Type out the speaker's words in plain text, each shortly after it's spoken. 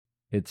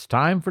It's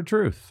time for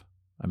Truth,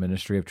 a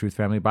ministry of Truth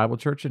Family Bible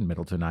Church in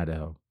Middleton,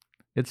 Idaho.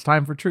 It's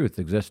time for Truth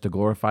exists to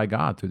glorify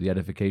God through the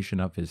edification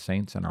of His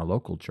saints in our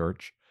local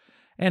church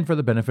and for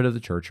the benefit of the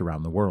church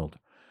around the world.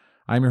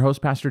 I'm your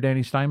host, Pastor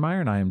Danny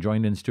Steinmeier, and I am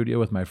joined in studio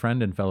with my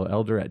friend and fellow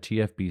elder at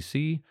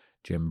TFBC,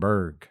 Jim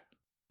Berg.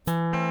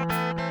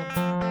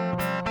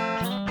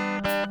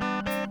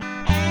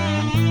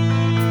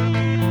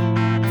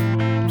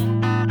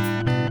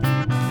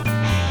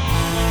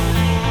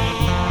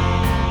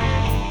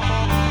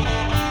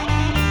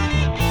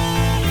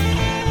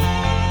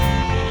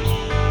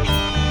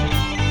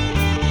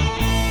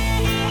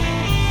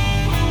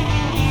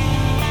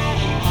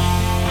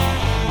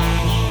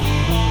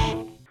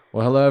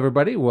 Well, hello,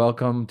 everybody.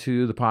 Welcome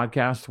to the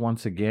podcast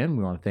once again.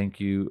 We want to thank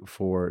you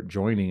for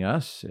joining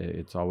us.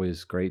 It's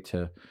always great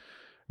to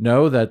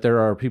know that there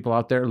are people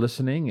out there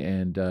listening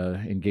and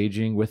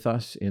engaging with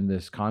us in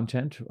this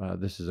content.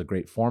 This is a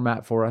great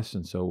format for us,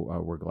 and so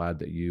we're glad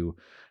that you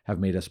have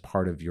made us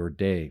part of your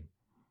day.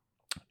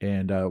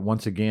 And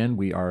once again,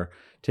 we are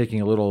taking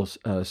a little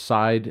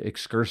side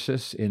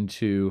excursus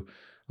into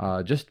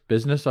just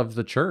business of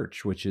the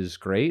church, which is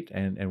great.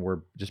 And we're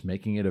just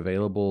making it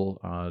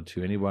available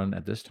to anyone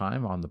at this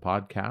time on the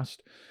podcast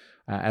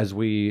as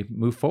we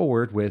move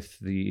forward with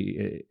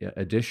the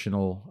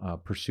additional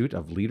pursuit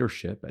of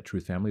leadership at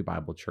Truth Family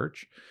Bible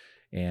Church.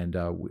 And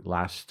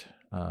last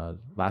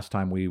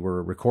time we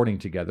were recording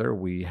together,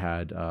 we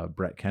had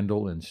Brett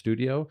Kendall in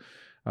studio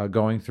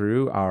going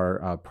through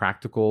our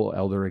practical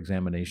elder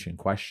examination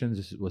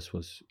questions. This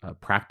was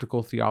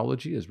practical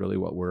theology is really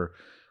what we're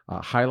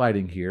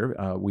highlighting here.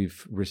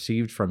 We've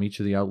received from each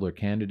of the elder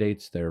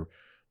candidates their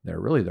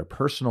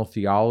personal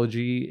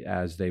theology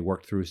as they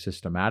work through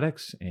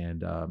systematics,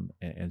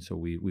 and so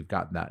we've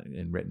gotten that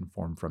in written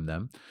form from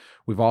them.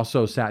 We've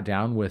also sat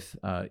down with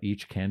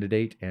each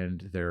candidate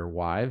and their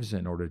wives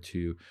in order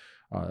to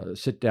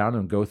sit down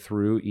and go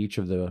through each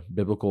of the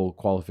biblical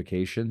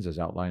qualifications as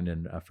outlined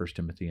in 1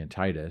 Timothy and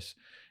Titus,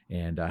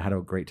 and had a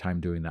great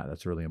time doing that.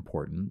 That's really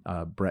important.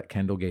 Brett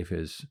Kendall gave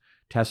his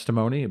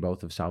testimony,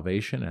 both of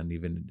salvation and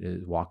even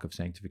his walk of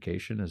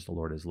sanctification as the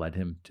Lord has led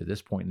him to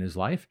this point in his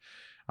life.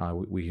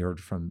 We heard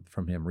from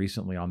him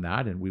recently on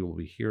that, and we will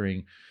be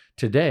hearing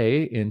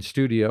today in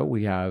studio.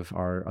 We have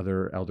our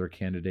other elder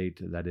candidate,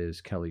 that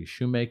is Kelly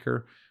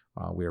Shoemaker.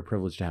 We are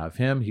privileged to have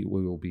him.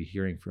 We will be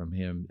hearing from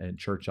him in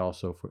church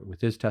also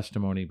with his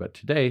testimony, but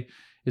today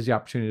is the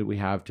opportunity that we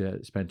have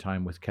to spend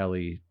time with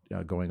Kelly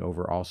going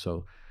over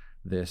also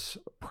this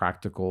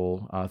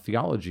practical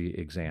theology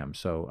exam.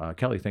 So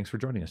Kelly, thanks for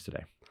joining us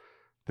today.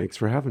 Thanks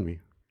for having me.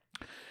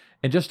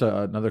 And just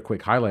another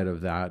quick highlight of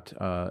that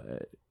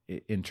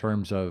in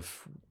terms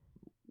of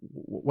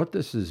what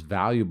this is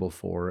valuable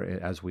for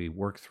as we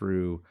work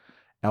through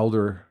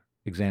elder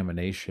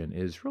examination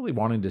is really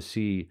wanting to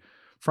see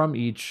from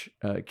each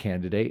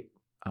candidate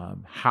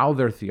how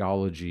their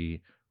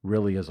theology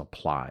really is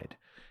applied.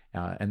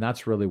 And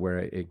that's really where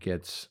it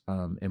gets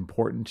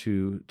important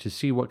to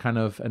see what kind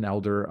of an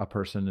elder a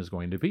person is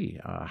going to be.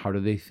 How do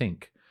they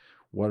think?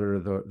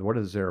 What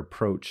is their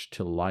approach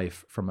to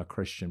life from a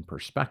Christian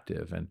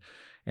perspective?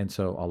 And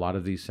so a lot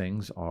of these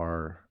things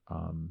are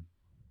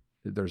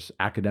there's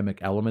academic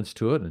elements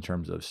to it in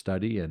terms of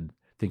study and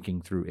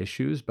thinking through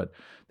issues, but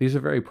these are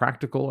very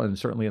practical. And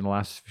certainly in the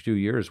last few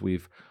years,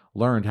 we've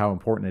learned how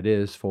important it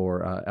is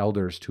for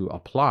elders to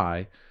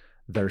apply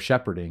their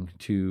shepherding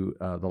to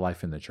the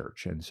life in the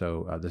church. And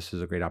so this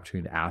is a great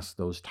opportunity to ask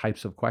those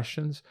types of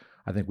questions.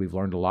 I think we've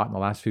learned a lot in the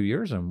last few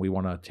years, and we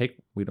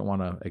don't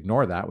want to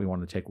ignore that. We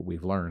want to take what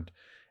we've learned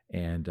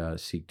and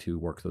seek to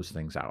work those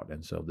things out.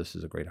 And so this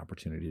is a great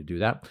opportunity to do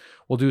that.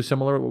 We'll do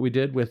similar to what we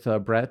did with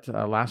Brett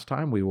last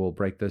time. We will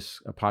break this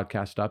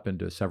podcast up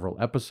into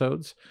several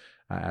episodes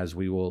as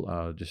we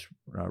will just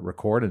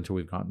record until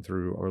we've gotten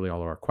through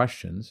all of our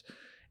questions.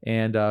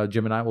 And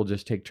Jim and I will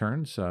just take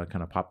turns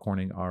kind of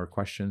popcorning our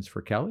questions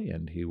for Kelly,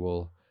 and he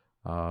will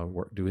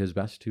do his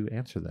best to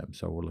answer them.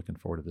 So we're looking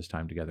forward to this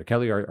time together.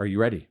 Kelly, are you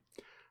ready?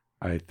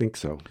 I think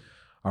so.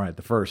 All right.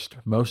 The first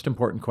most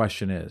important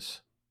question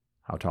is,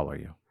 how tall are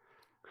you?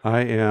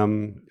 I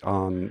am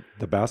on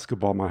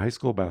my high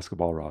school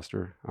basketball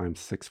roster. I'm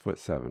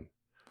 6'7",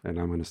 and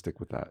I'm going to stick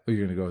with that. Oh,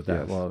 you're going to go with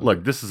that? Yes. Well,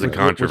 look, this is a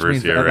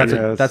controversy already.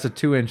 already. That's a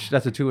 2-inch.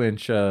 That's a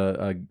 2-inch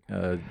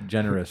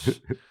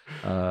generous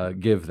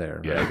give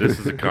there. Yeah, this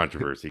is a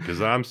controversy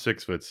because I'm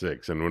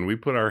 6'6", and when we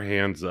put our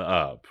hands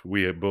up,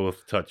 we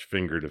both touch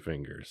finger to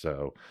finger.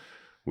 So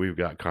we've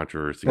got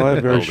controversy. Well, I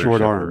have very short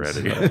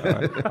eldership arms.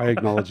 already. I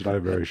acknowledge that I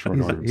have very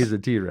short arms. He's a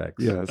T-Rex.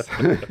 Yes.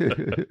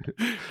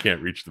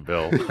 Can't reach the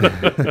bell.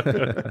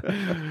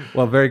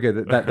 Well, very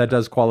good. That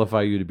does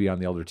qualify you to be on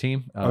the elder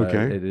team.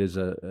 Okay. It is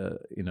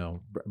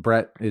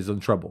Brett is in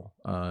trouble.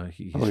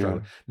 He's struggling.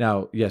 Yeah.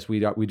 Now, yes, we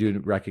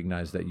do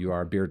recognize that you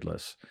are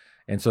beardless.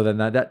 And so then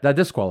that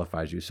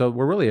disqualifies you. So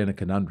we're really in a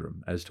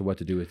conundrum as to what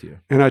to do with you.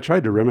 And I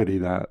tried to remedy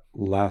that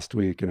last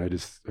week, and I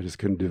just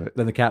couldn't do it.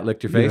 Then the cat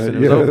licked your face, and it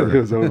was over. It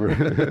was over.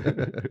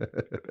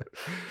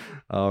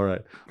 All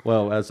right.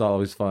 Well, that's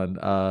always fun.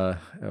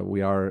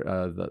 We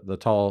are the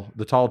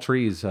tall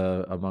trees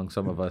among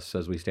some of us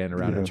as we stand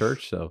around in Yes.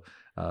 church. So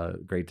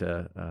great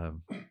to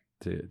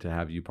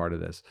have you part of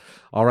this.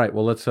 All right.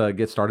 Well, let's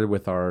get started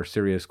with our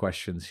serious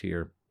questions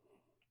here.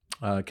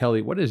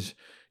 Kelly, what is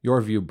your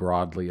view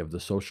broadly of the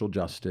social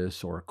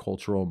justice or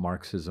cultural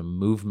Marxism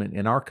movement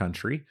in our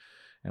country?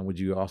 And would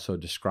you also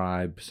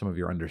describe some of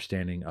your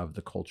understanding of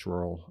the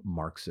cultural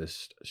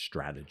Marxist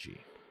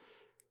strategy?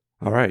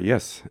 All right.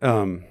 Yes.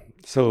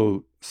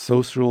 So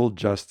social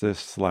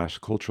justice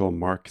 / cultural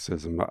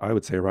Marxism, I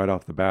would say right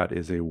off the bat,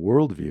 is a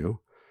worldview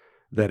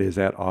that is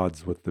at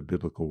odds with the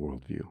biblical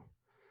worldview.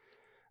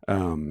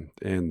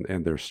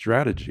 And their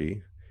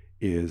strategy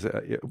is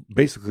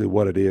basically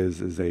what it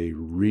is a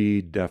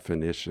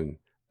redefinition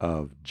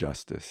of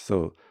justice.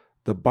 So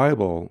the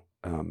Bible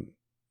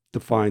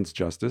defines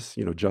justice.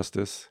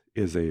 Justice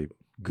is a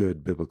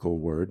good biblical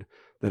word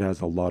that has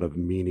a lot of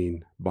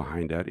meaning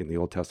behind it in the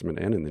Old Testament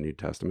and in the New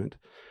Testament.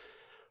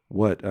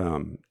 What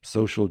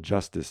social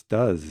justice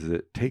does is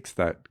it takes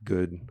that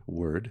good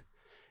word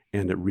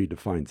and it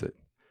redefines it.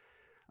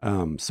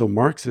 So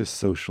Marxist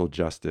social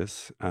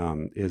justice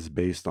is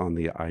based on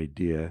the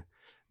idea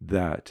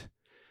that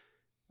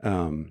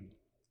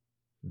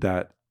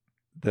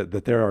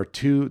that there are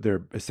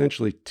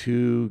essentially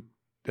two.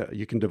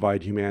 You can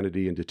divide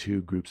humanity into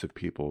two groups of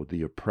people: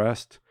 the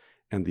oppressed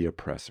and the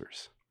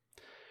oppressors.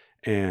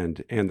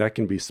 And that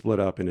can be split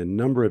up in a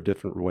number of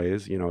different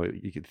ways.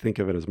 You could think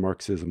of it as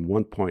Marxism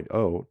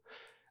 1.0,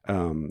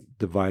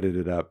 divided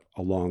it up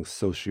along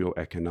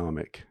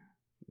socioeconomic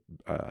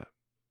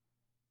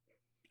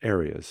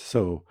areas.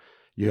 So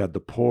you had the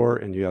poor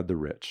and you had the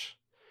rich.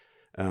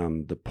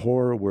 The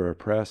poor were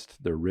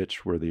oppressed, the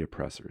rich were the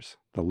oppressors.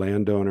 The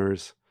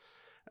landowners,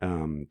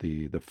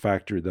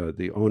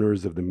 the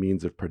owners of the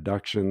means of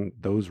production,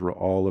 those were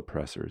all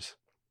oppressors.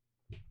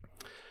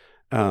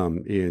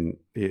 In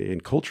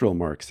cultural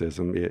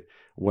Marxism,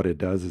 what it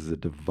does is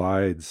it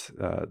divides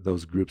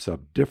those groups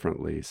up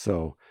differently.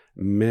 So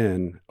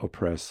men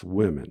oppress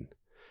women.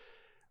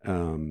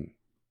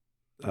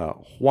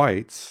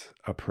 Whites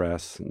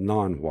oppress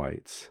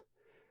non-whites.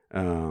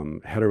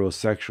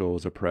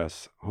 Heterosexuals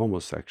oppress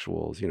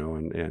homosexuals,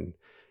 and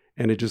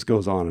it just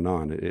goes on and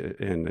on.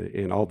 And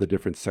in all the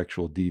different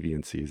sexual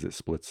deviancies, it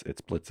splits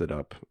it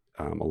up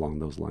along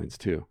those lines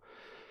too.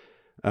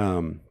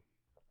 And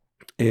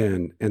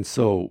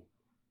so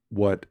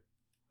what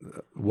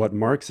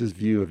Marx's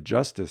view of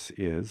justice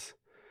is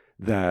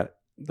that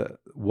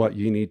what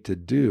you need to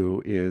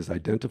do is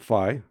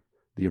identify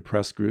the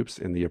oppressed groups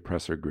and the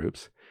oppressor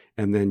groups,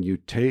 and then you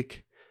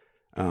take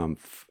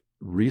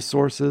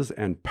resources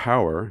and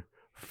power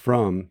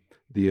from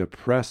the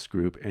oppressed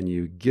group and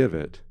you give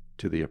it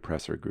to the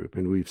oppressor group.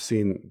 And we've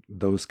seen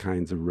those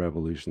kinds of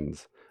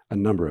revolutions a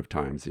number of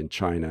times in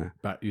China.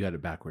 But you had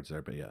it backwards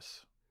there, but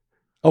yes.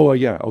 Oh,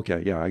 yeah.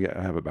 Okay. Yeah, I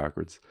have it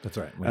backwards. That's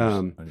right. I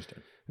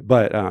understand.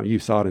 But you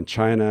saw it in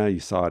China. You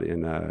saw it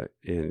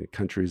in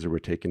countries that were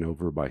taken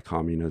over by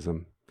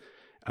communism.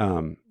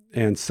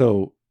 And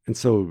so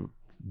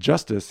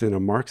justice in a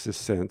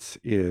Marxist sense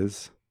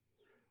is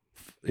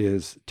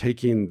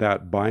taking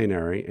that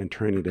binary and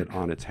turning it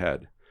on its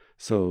head.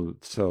 So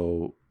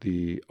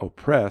the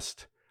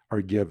oppressed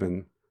are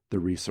given the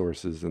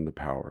resources and the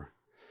power,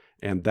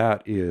 and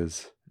that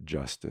is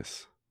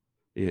justice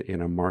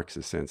in a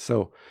Marxist sense.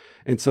 So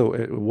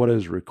what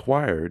is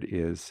required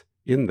is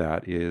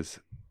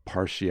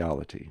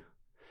partiality,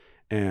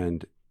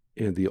 and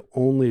the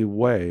only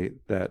way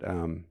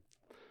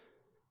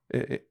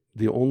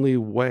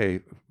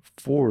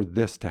for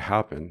this to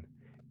happen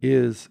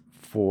is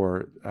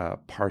for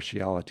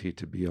partiality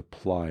to be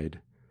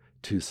applied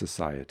to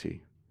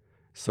society.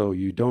 So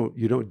you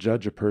don't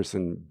judge a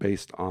person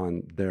based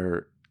on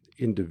their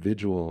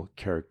individual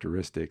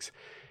characteristics.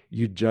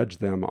 You judge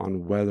them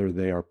on whether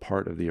they are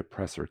part of the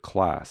oppressor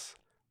class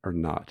or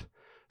not.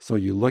 So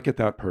you look at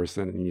that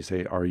person and you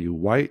say, are you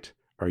white?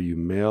 Are you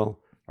male?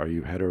 Are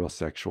you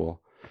heterosexual?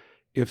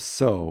 If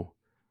so,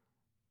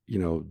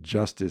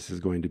 justice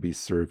is going to be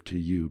served to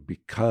you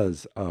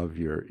because of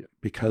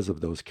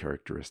those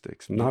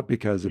characteristics, not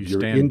because of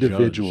your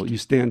individual. Judged. You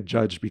stand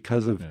judged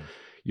because of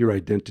your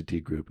identity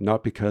group,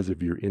 not because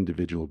of your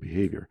individual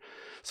behavior.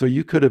 So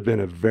you could have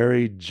been a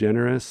very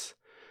generous,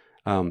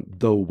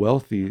 though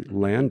wealthy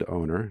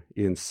landowner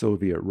in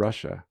Soviet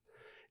Russia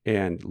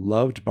and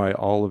loved by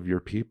all of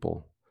your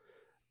people.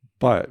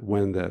 But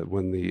when the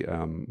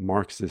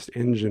Marxist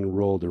engine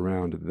rolled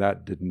around,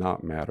 that did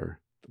not matter.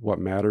 What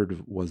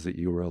mattered was that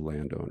you were a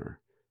landowner,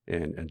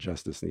 and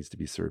justice needs to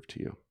be served to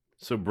you.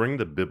 So bring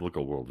the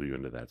biblical worldview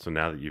into that. So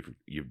now that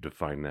you've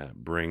defined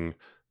that, bring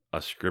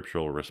a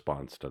scriptural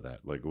response to that.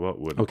 Like, what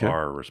would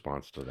our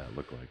response to that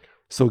look like?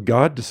 So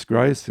God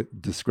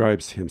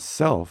describes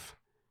himself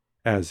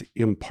as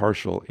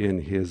impartial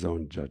in his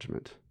own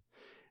judgment.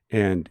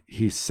 And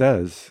he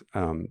says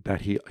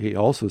that he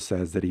also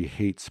says that he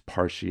hates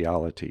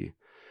partiality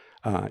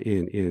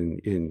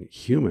in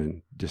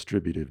human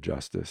distributive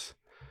justice.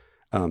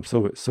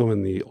 So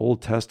in the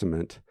Old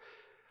Testament,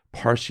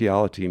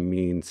 partiality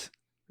means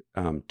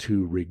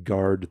to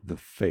regard the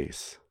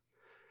face.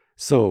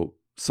 So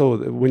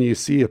when you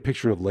see a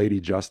picture of Lady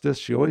Justice,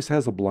 she always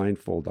has a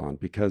blindfold on,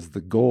 because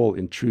the goal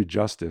in true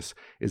justice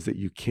is that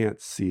you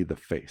can't see the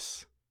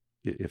face,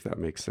 if that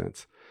makes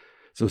sense.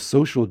 So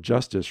social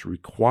justice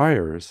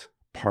requires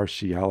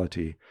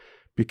partiality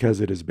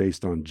because it is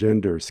based on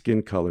gender,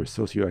 skin color,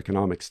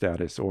 socioeconomic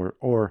status,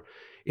 or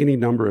any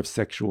number of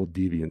sexual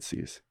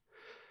deviancies.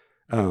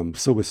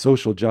 So with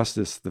social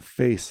justice, the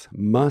face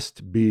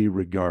must be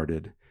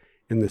regarded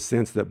in the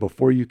sense that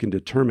before you can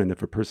determine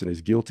if a person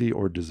is guilty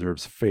or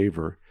deserves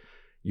favor,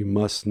 you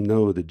must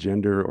know the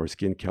gender or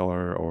skin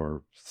color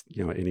or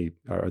any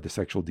or the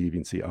sexual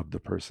deviancy of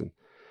the person.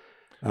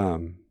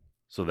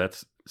 So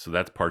that's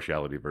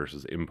partiality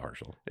versus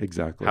impartial.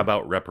 Exactly. How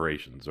about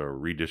reparations or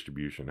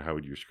redistribution? How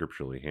would you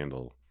scripturally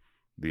handle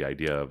the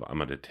idea of I'm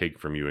going to take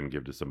from you and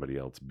give to somebody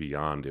else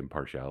beyond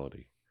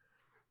impartiality?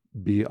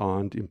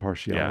 Beyond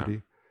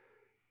impartiality?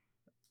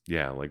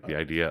 Yeah, like the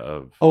idea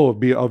of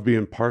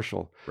being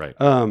partial. Right.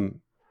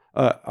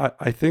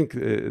 I think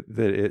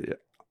that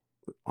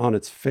on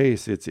its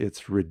face,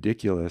 it's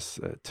ridiculous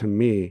to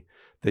me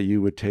that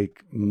you would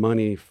take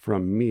money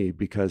from me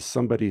because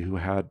somebody who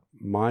had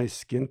my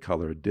skin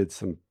color did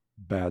some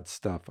bad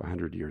stuff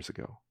 100 years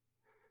ago.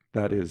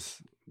 That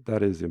is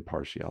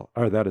impartial,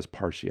 or that is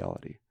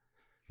partiality.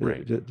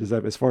 Right. Does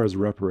that, as far as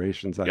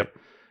reparations, Yep.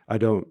 I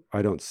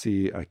don't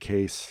see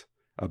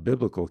a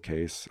biblical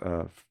case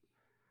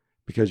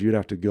because you'd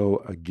have to go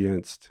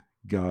against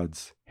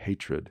God's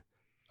hatred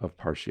of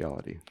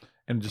partiality.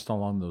 And just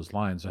along those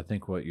lines, I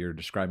think what you're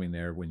describing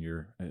there, when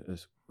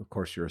of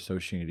course, you're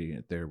associating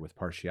it there with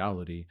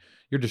partiality,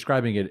 you're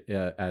describing it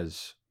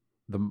as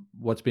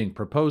what's being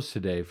proposed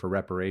today for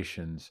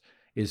reparations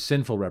is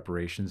sinful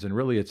reparations, and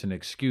really it's an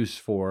excuse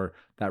for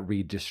that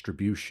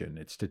redistribution.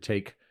 It's to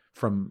take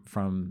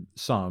from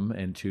some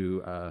and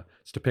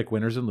it's to pick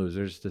winners and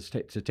losers,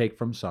 to take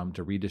from some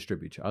to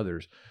redistribute to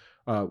others.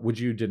 Would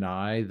you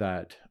deny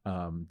that,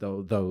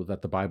 though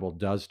that the Bible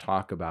does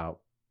talk about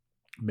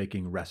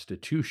making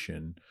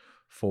restitution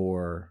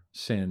for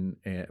sin,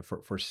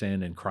 for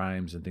sin and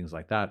crimes and things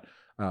like that?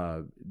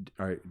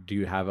 Do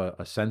you have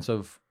a sense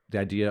of the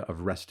idea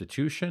of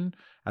restitution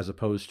as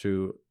opposed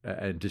to,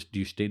 and just do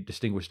you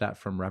distinguish that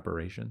from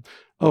reparation?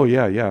 Oh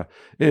yeah.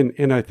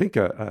 And I think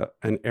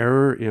an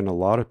error in a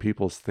lot of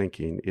people's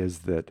thinking is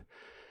that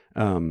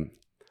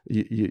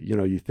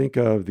you think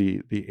of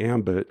the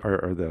ambit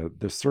or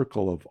the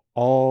circle of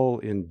all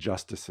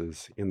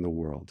injustices in the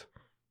world.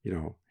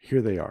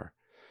 Here they are.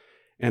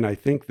 And I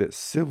think that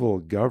civil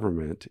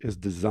government is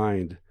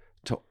designed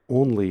to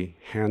only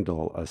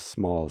handle a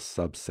small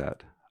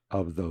subset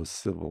of those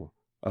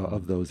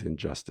of those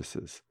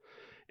injustices.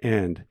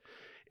 And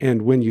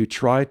when you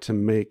try to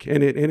make,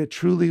 and it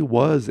truly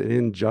was an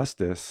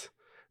injustice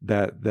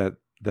that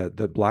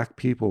Black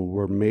people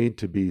were made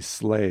to be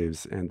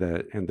slaves, and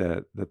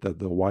that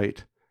the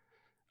white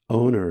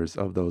owners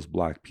of those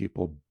Black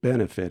people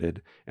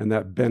benefited, and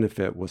that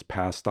benefit was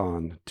passed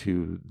on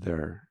to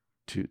their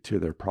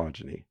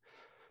progeny.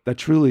 That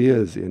truly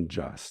is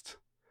unjust.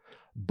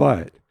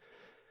 But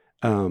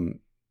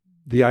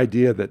the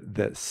idea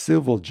that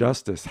civil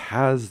justice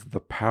has the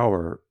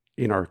power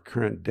in our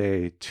current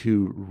day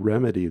to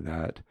remedy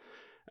that,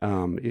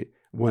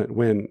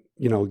 when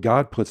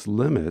God puts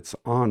limits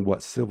on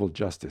what civil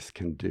justice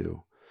can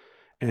do,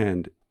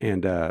 and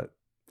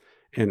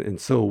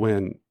so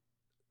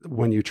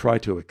when you try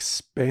to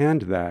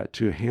expand that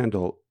to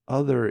handle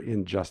other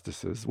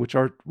injustices, which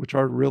are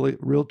really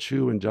real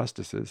true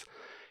injustices,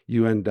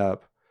 you end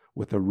up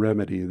with a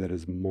remedy that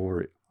is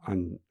more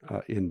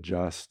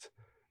unjust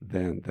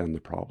than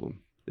the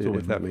problem,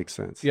 if that makes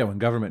sense. Yeah, when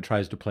government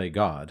tries to play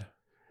God,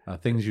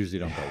 things usually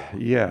don't go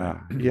well.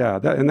 Yeah.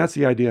 That's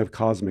the idea of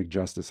cosmic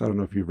justice. I don't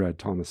know if you've read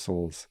Thomas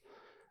Sowell's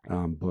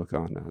book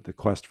on the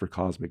quest for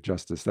cosmic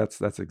justice.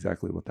 That's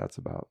exactly what that's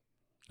about.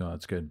 No,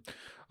 that's good.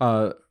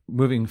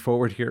 Moving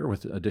forward here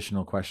with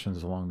additional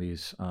questions along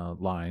these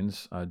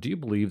lines, do you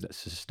believe that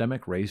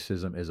systemic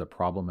racism is a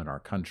problem in our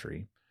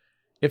country?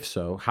 If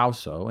so, how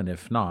so? And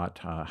if not,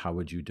 how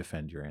would you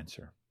defend your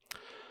answer?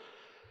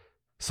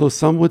 So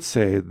some would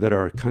say that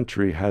our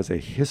country has a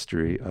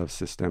history of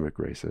systemic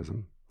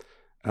racism.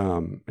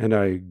 And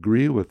I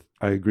agree with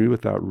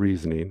that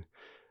reasoning,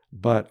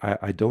 but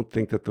I don't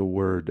think that the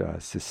word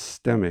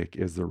systemic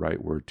is the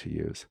right word to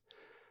use.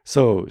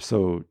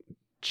 So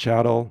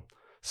chattel,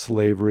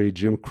 slavery,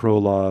 Jim Crow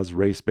laws,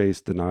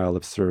 race-based denial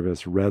of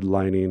service,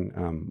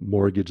 redlining,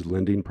 mortgage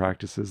lending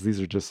practices, these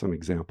are just some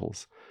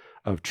examples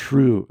of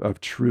true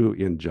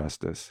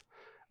injustice,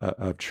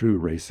 of true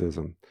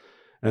racism.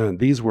 And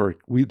these were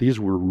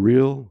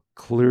real,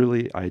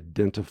 clearly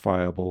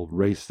identifiable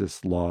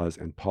racist laws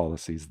and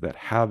policies that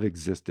have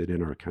existed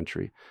in our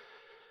country.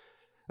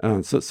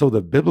 So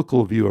the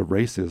biblical view of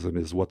racism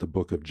is what the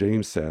book of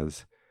James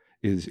says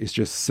is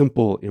just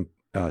simple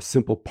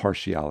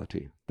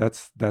partiality.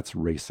 That's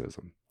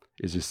racism.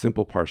 It's just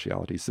simple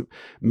partiality. So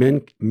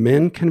men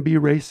can be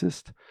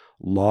racist,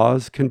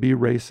 laws can be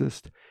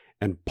racist,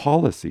 and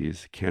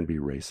policies can be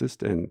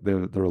racist. And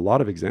there are a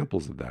lot of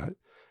examples of that.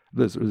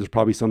 There's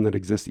probably some that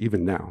exist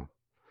even now.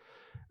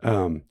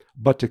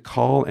 But to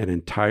call an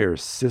entire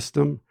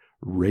system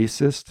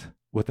racist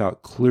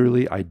without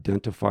clearly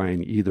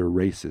identifying either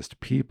racist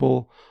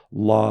people,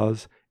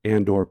 laws,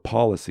 and or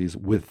policies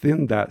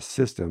within that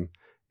system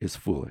is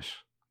foolish.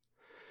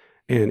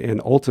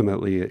 And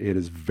ultimately, it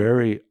is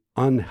very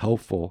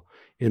unhelpful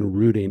in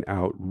rooting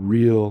out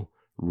real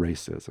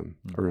racism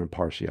or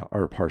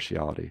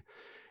partiality.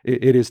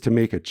 It is to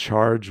make a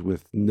charge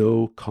with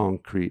no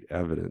concrete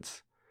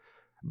evidence.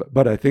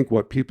 But I think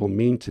what people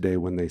mean today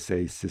when they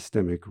say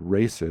systemic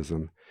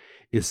racism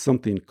is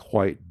something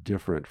quite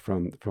different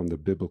from the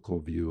biblical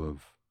view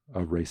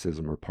of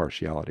racism or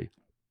partiality.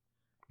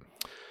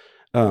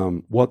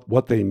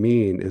 What they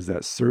mean is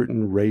that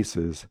certain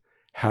races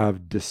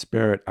have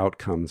disparate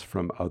outcomes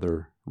from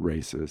other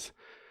races.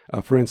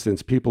 For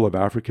instance, people of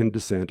African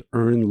descent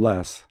earn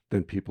less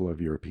than people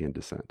of European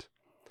descent.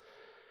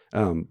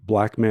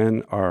 Black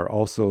men are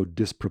also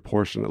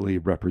disproportionately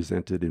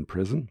represented in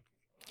prison.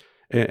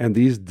 And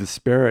these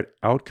disparate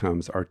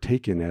outcomes are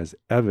taken as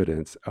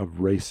evidence of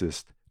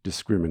racist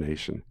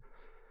discrimination.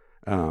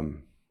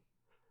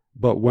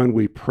 But when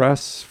we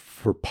press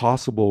for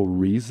possible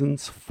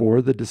reasons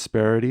for the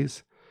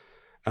disparities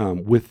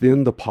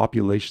within the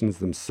populations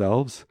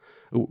themselves,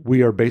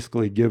 we are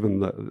basically given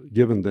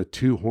the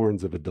two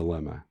horns of a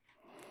dilemma.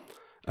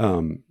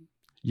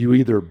 You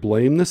either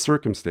blame the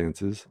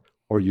circumstances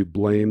or you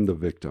blame the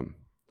victim.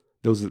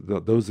 Those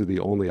are the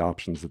only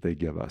options that they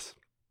give us.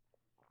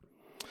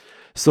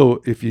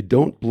 So if you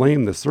don't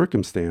blame the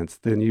circumstance,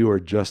 then you are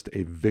just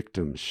a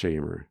victim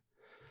shamer.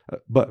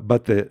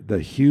 But the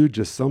huge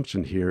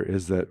assumption here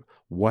is that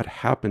what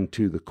happened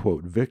to the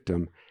quote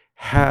victim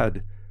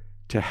had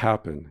to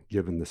happen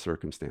given the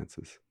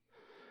circumstances.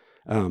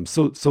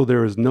 So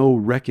there is no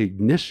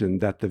recognition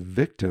that the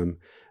victim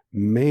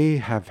may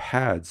have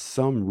had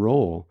some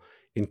role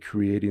in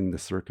creating the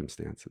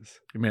circumstances.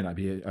 It may not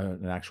be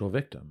an actual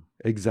victim.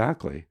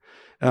 Exactly.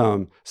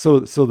 So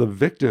the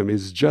victim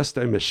is just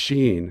a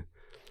machine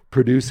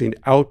producing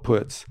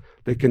outputs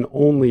that can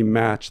only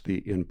match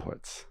the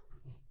inputs.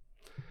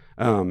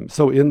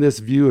 So in this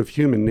view of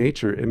human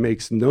nature, it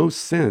makes no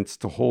sense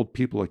to hold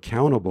people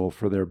accountable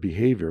for their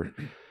behavior.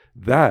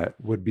 That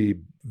would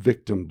be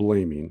victim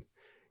blaming.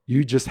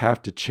 You just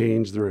have to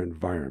change their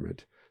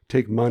environment,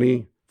 take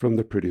money from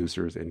the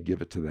producers and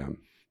give it to them.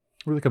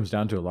 It really comes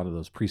down to a lot of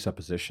those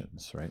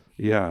presuppositions, right?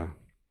 Yeah.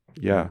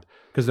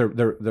 Because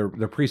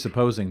they're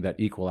presupposing that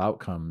equal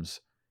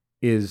outcomes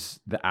is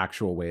the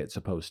actual way it's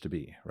supposed to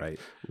be, right?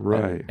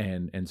 Right.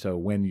 And so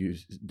when you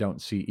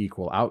don't see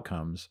equal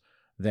outcomes,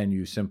 then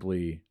you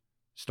simply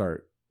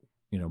start,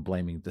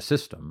 blaming the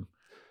system,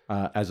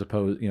 as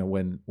opposed,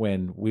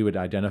 when we would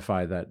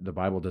identify that the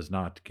Bible does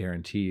not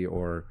guarantee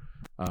or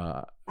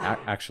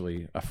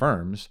actually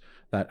affirms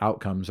that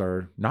outcomes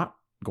are not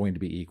going to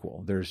be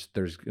equal. There's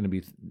going to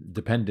be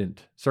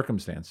dependent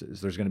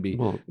circumstances. There's going to be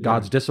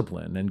God's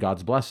discipline and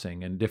God's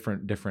blessing, and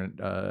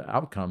different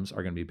outcomes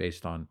are going to be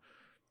based on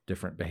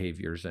different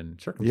behaviors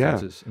and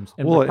circumstances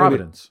and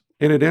providence.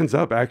 And it ends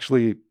up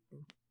actually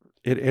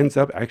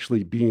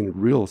being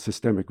real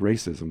systemic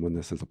racism when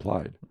this is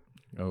applied.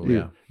 Oh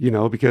yeah.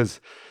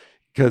 Because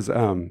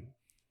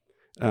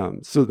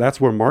so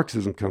that's where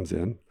Marxism comes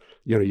in.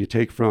 You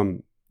take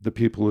from the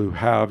people who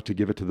have to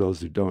give it to those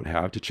who don't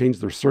have, to change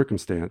their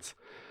circumstance.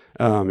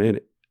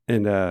 So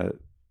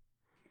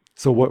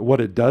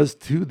what it does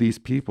to these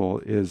people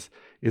is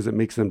it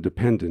makes them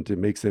dependent. It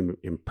makes them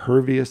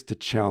impervious to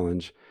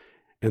challenge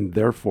and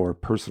therefore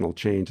personal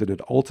change. And it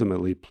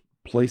ultimately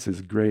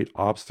places great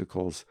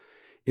obstacles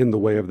in the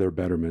way of their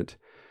betterment.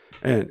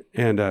 And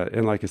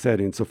like I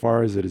said,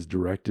 insofar as it is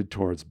directed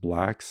towards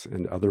blacks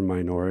and other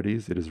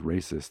minorities, it is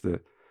racist.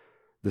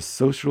 The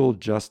social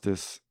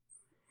justice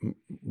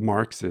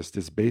Marxist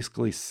is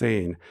basically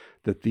saying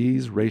that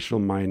these racial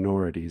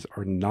minorities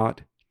are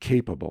not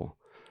capable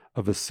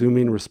of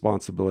assuming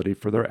responsibility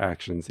for their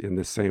actions in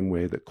the same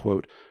way that,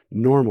 quote,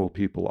 normal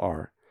people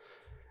are.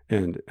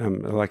 And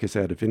like I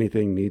said, if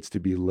anything needs to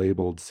be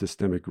labeled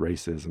systemic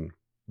racism,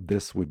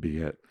 this would be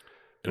it.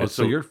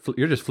 So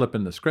you're just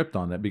flipping the script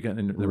on that, because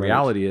the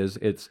reality is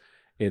it's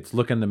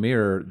look in the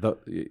mirror.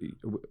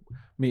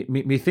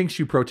 Methinks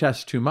you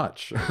protest too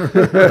much.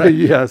 Right?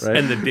 Yes, right?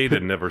 And the data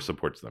never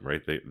supports them.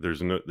 Right?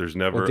 There's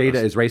never data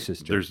is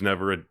racist. There's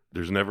never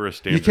a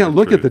standard. You can't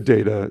look at the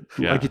data.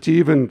 Yeah. Like to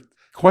even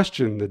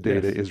question the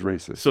data is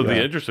racist. So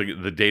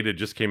the data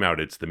just came out.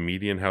 It's the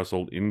median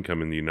household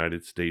income in the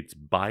United States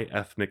by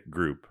ethnic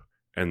group,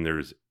 and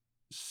there's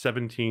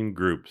 17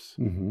 groups.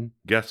 Mm-hmm.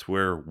 Guess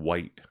where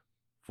white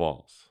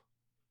falls?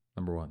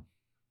 Number 1.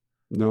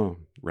 No,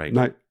 right.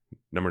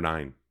 Number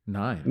 9.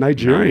 9.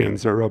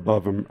 Nigerians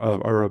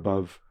are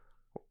above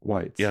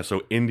whites. Yeah,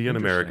 so Indian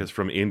Americans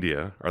from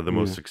India are the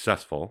most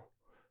successful.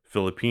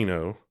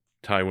 Filipino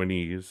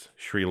Taiwanese,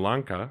 Sri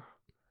Lanka,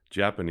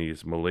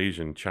 Japanese,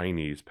 Malaysian,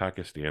 Chinese,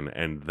 Pakistan,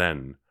 and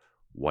then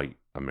white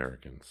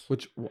Americans.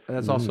 Which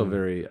that's also Mm.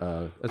 very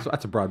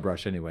that's a broad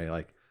brush anyway.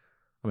 Like,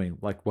 I mean,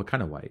 like what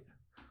kind of white?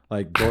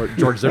 Like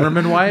George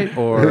Zimmerman white,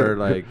 or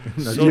like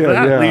So Yeah,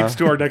 that yeah. leads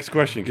to our next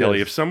question, Kelly.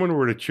 Yes. If someone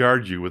were to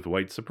charge you with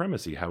white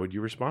supremacy, how would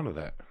you respond to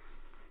that?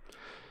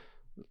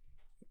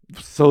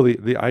 So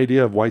the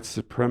idea of white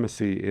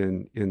supremacy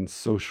in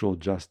social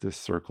justice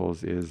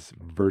circles is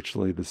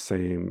virtually the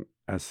same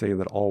as saying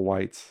that all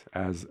whites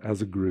as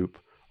a group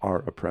are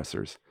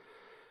oppressors.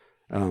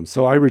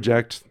 So I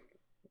reject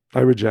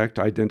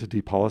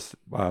identity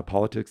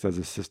politics as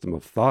a system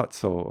of thought.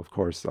 So of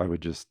course I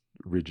would just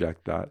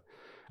reject that.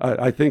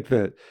 I think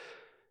that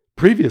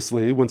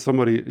previously, when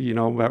somebody,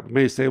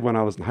 may say when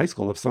I was in high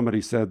school, if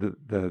somebody said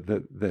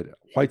that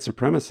white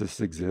supremacists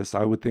exist,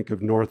 I would think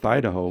of North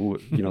Idaho,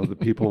 the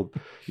people,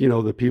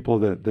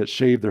 that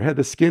shaved their head,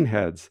 the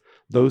skinheads,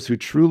 those who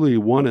truly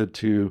wanted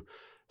to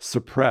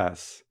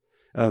suppress,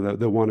 that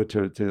wanted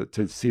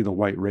to see the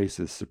white race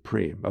as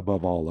supreme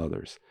above all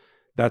others.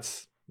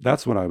 That's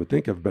what I would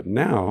think of. But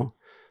now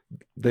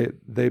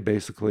they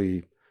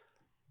basically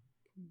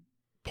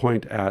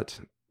point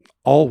at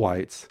all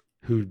whites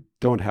who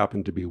don't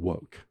happen to be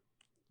woke.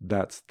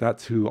 That's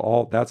who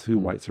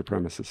white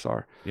supremacists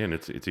are. Yeah, and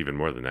it's even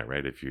more than that,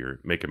 right? If you're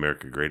Make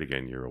America Great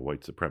Again, you're a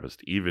white supremacist,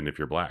 even if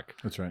you're black.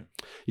 That's right.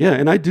 Yeah,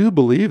 and I do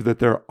believe that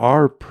there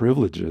are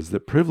privileges.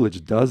 That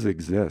privilege does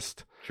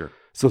exist. Sure.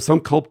 So some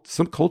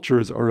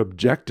cultures are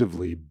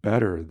objectively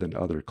better than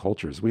other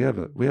cultures. We have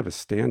a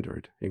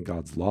standard in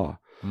God's law.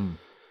 Mm.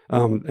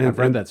 And I've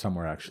read that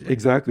somewhere actually.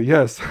 Exactly.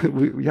 Yes.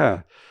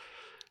 Yeah.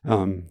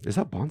 Is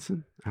that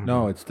Bonson? I don't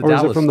know. It's the or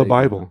Dallas is it from the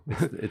statement.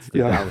 Bible? It's the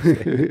Dallas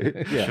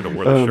statement. Should Yeah. have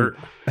wore the shirt.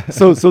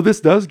 So this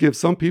does give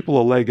some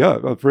people a leg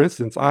up. For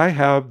instance, I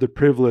have the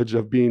privilege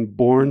of being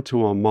born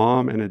to a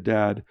mom and a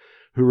dad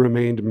who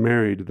remained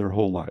married their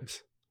whole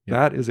lives. Yeah.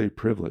 That is a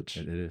privilege.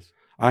 It is.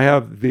 I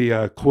have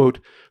the quote,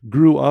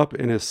 grew up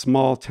in a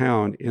small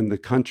town in the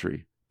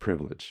country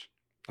privilege.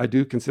 I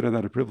do consider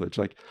that a privilege.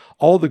 Like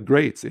all the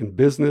greats in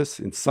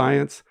business, in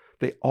science,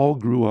 they all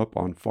grew up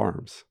on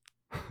farms.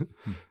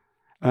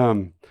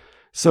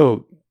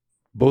 So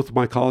both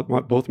my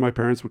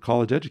parents were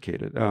college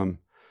educated.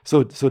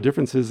 So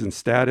differences in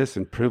status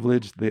and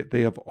privilege,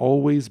 they have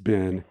always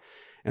been,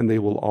 and they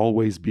will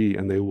always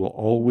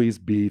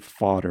be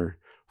fodder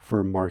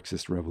for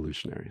Marxist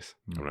revolutionaries.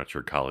 I'm not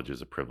sure college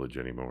is a privilege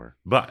anymore,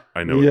 but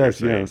I know what you're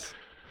saying. Yes.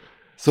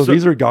 So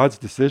these are God's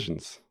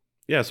decisions.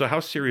 Yeah. So how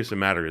serious a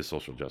matter is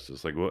social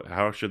justice? Like,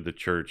 how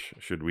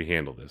should we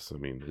handle this? I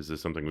mean, is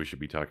this something we should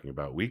be talking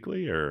about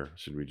weekly, or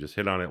should we just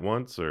hit on it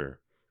once, or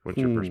what's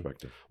your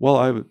perspective?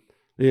 Well,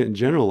 in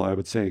general, I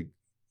would say,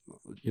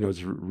 to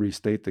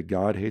restate that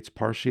God hates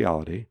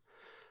partiality.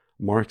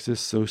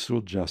 Marxist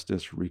social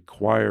justice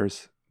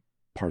requires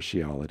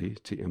partiality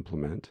to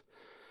implement.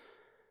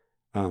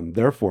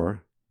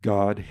 Therefore,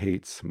 God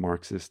hates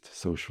Marxist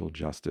social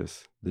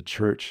justice. The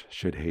church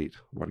should hate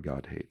what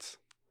God hates.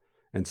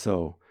 And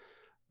so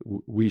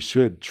we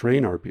should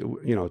train our people,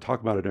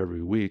 talk about it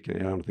every week.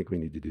 And I don't think we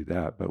need to do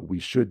that, but we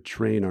should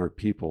train our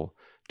people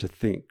to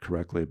think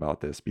correctly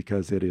about this,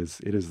 because it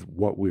is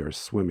what we are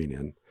swimming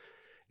in.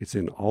 It's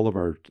in all of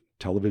our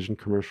television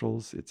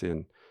commercials. It's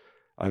in,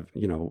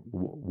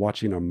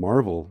 watching a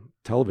Marvel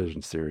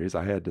television series,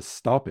 I had to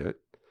stop it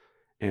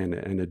and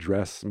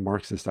address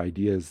Marxist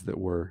ideas that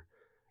were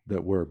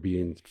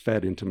being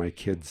fed into my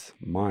kids'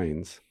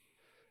 minds.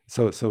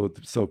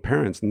 So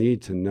parents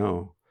need to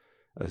know,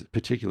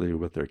 particularly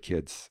with their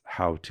kids,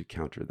 how to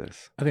counter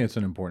this. I think it's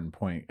an important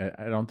point.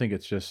 I don't think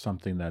it's just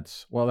something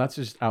that's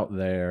just out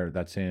there.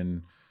 That's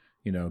in,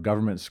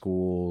 government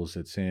schools.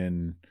 It's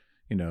in,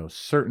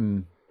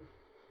 certain,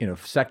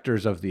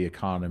 sectors of the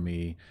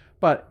economy.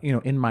 But,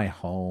 in my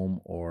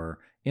home or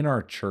in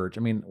our church,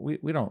 I mean,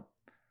 we don't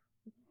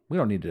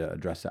need to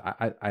address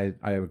that.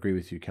 I agree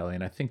with you, Kelly.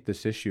 And I think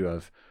this issue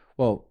of,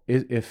 well,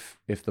 if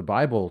the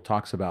Bible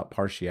talks about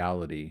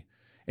partiality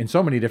in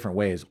so many different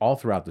ways all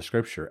throughout the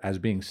scripture as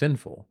being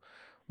sinful,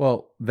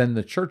 well, then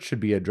the church should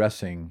be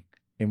addressing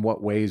in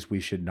what ways we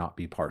should not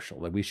be partial.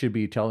 Like we should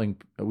be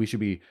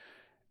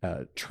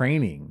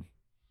training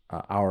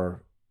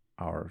our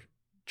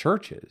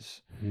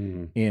churches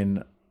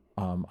in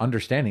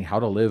understanding how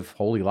to live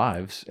holy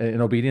lives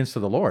in obedience to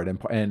the Lord,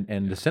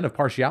 and the sin of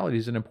partiality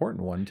is an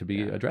important one to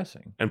be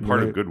addressing. And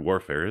part of good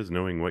warfare is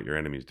knowing what your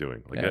enemy's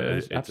doing. Like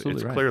it's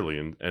right. clearly,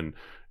 and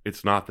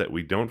it's not that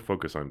we don't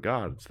focus on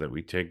God; it's that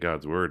we take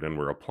God's word and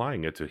we're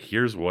applying it to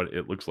here's what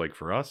it looks like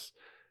for us,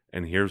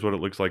 and here's what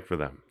it looks like for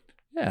them.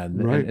 Yeah,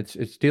 and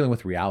it's dealing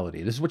with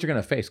reality. This is what you're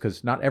going to face,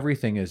 because not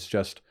everything is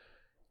just,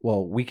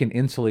 well, we can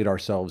insulate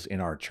ourselves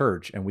in our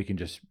church and we can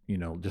just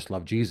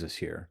love Jesus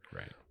here.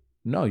 Right.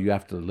 No, you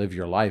have to live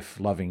your life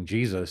loving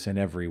Jesus in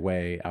every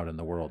way out in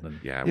the world.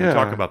 And we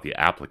talk about the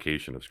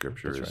application of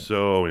Scripture is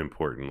so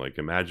important. Like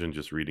imagine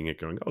just reading it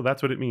going, oh,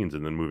 that's what it means,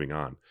 and then moving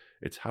on.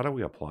 It's how do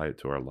we apply it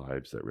to our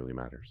lives that really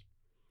matters.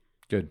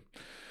 Good.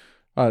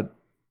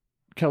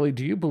 Kelly,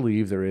 do you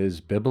believe there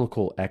is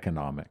biblical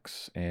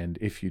economics? And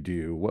if you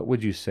do, what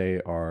would you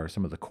say are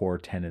some of the core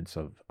tenets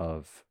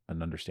of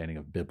an understanding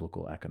of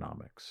biblical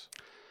economics?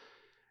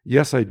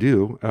 Yes, I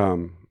do.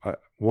 I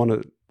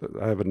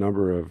have a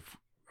number of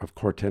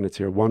core tenets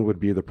here. One would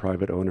be the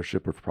private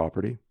ownership of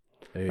property,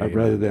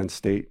 rather Amen. than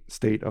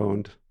state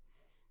owned,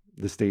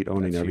 the state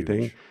owning That's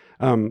everything. huge.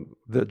 In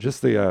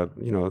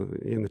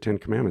the Ten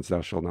Commandments,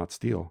 thou shalt not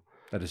steal.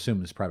 That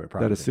assumes private That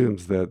property.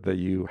 assumes that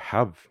you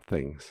have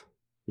things,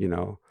 you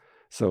know.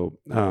 So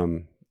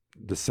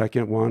the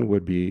second one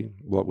would be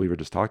what we were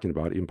just talking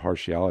about,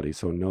 impartiality.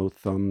 So no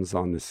thumbs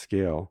on the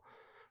scale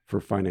for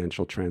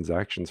financial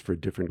transactions for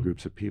different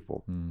groups of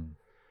people.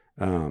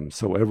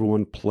 So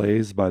everyone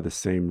plays by the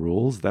same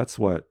rules. That's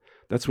what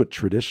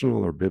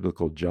traditional or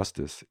biblical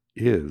justice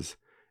is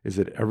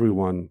that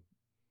everyone,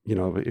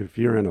 if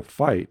you're in a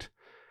fight,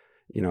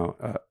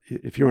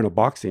 if you're in a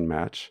boxing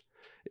match,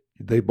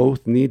 they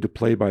both need to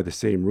play by the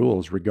same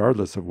rules,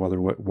 regardless of whether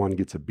one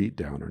gets a beat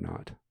down or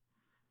not.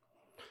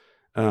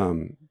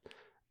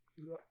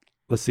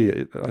 Let's see,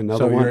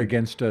 another one. So you're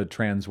against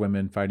trans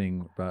women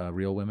fighting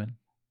real women?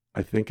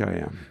 I think I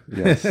am.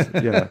 Yes.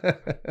 Yeah.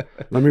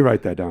 Let me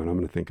write that down. I'm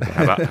going to think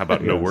about it. How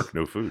about no work,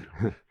 no food?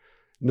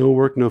 No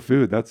work, no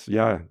food. That's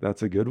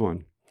a good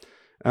one.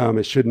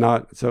 It should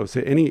not. So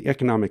any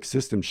economic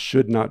system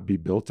should not be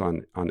built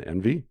on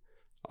envy.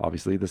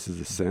 Obviously, this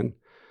is a sin.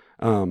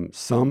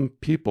 Some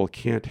people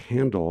can't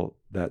handle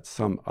that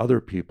some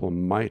other people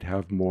might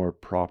have more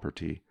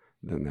property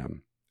than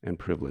them and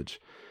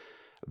privilege.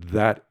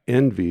 That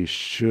envy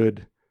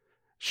should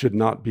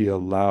not be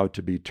allowed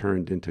to be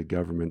turned into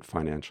government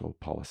financial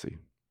policy,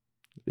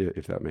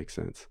 if that makes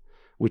sense,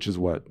 which is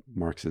what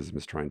Marxism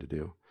is trying to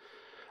do.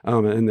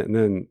 And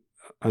then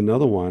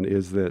another one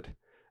is that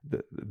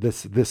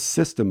this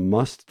system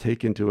must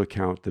take into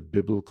account the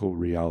biblical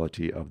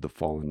reality of the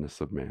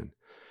fallenness of man.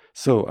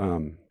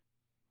 So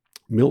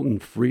Milton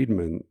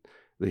Friedman,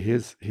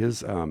 his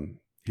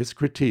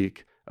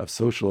critique of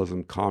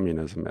socialism,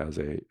 communism as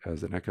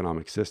an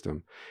economic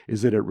system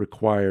is that it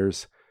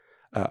requires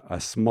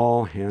a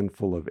small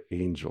handful of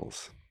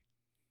angels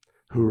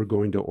who are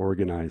going to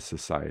organize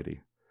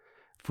society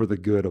for the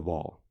good of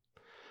all.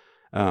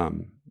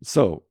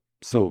 So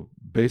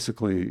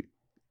basically,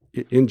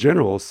 in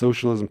general,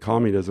 socialism,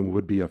 communism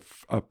would be a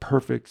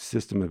perfect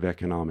system of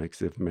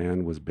economics if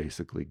man was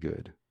basically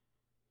good.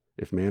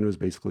 If man was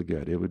basically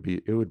good, it would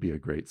be a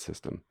great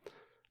system.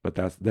 But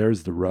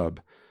there's the rub.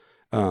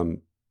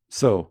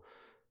 So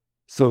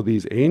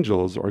these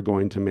angels are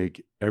going to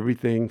make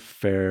everything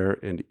fair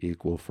and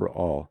equal for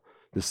all.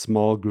 The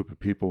small group of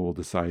people will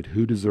decide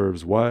who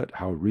deserves what,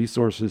 how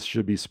resources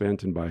should be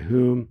spent, and by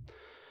whom.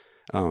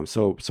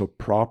 So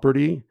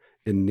property,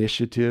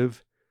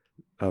 initiative,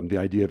 the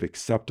idea of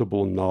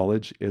acceptable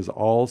knowledge is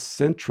all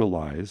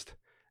centralized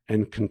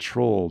and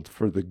controlled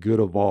for the good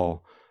of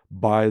all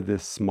by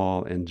this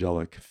small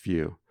angelic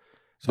few.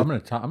 So I'm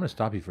going to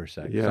stop you for a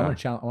second. Yeah.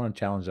 So I want to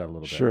challenge that a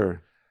little bit.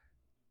 Sure.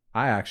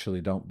 I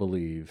actually don't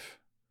believe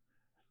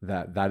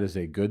that is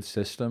a good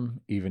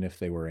system, even if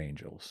they were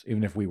angels,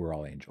 even if we were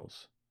all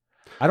angels.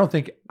 That's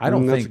a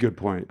good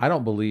point. I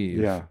don't believe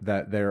Yeah.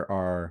 that there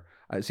are.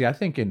 See, I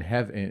think in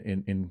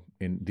heaven,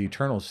 in the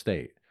eternal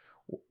state,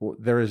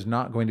 there is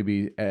not going to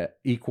be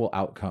equal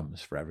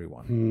outcomes for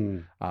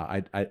everyone.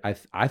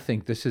 I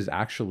think this is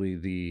actually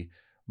the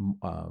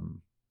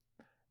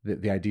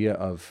idea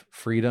of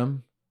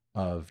freedom,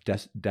 of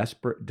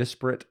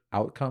disparate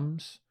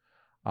outcomes,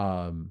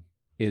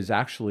 is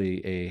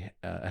actually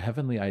a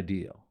heavenly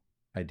idea,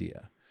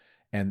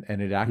 and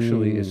it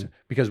actually is,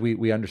 because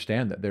we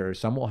understand that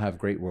some will have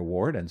great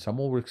reward and some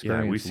will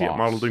experience we see loss. it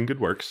modeled in good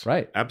works,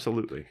 right?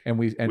 Absolutely, and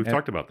we've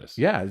talked about this.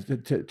 Yeah,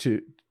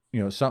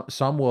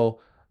 some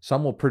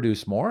will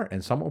produce more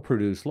and some will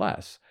produce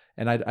less.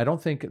 And I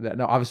don't think that,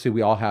 now obviously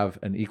we all have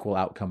an equal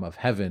outcome of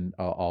heaven,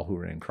 all who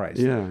are in Christ.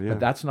 Yeah. But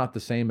that's not the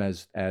same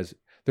as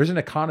there's an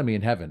economy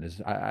in heaven.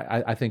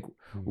 I think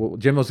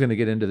Jim was going to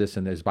get into this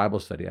in his Bible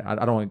study. I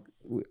don't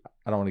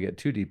want to get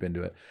too deep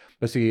into it.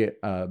 But see,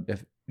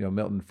 if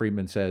Milton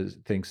Friedman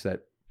thinks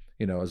that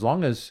as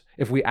long as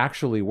if we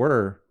actually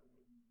were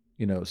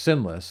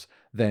sinless,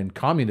 then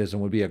communism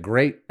would be a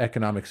great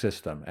economic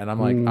system. And I'm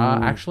like,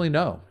 actually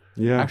no.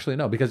 Yeah. Actually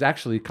no, because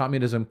actually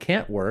communism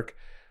can't work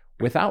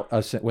without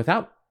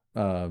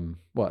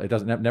well,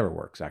 it never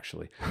works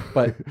actually,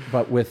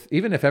 but with,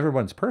 even if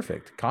everyone's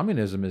perfect,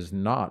 communism is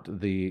not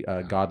the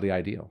godly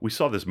ideal. We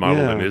saw this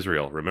model in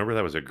Israel. Remember,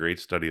 that was a great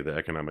study of the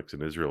economics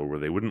in Israel, where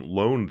they wouldn't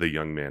loan the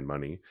young man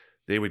money;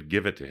 they would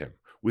give it to him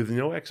with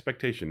no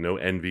expectation, no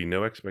envy,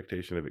 no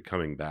expectation of it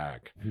coming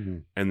back.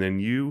 And then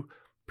you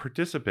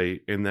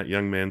participate in that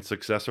young man's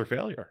success or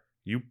failure.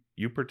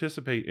 You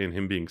participate in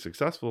him being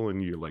successful,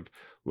 and you're like,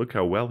 look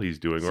how well he's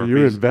doing. So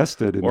you're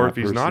invested in or that if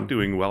he's person. not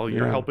doing well,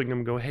 you're helping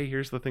him go, hey,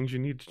 here's the things you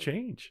need to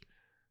change.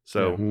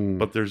 So,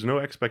 but there's no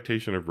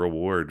expectation of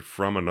reward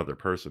from another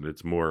person.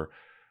 It's more,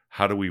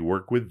 How do we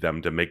work with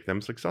them to make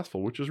them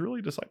successful, which is really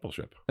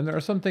discipleship. And there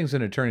are some things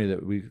in eternity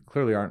that we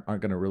clearly aren't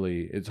going to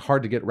really. It's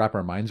hard to wrap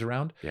our minds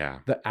around. Yeah.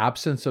 The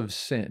absence of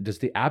sin. Does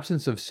the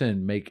absence of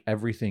sin make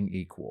everything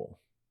equal?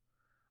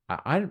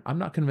 I'm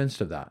not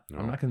convinced of that. No.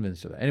 I'm not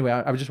convinced of that. Anyway,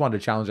 I just wanted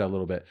to challenge that a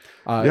little bit.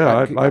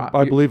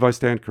 I believe I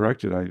stand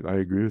corrected. I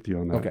agree with you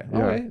on that. Okay.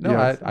 Yeah. Okay. No,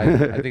 Yes.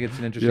 I think it's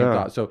an interesting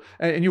thought. So,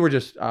 and you were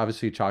just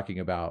obviously talking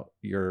about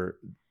your,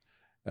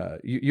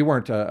 you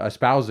weren't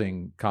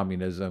espousing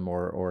communism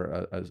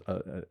or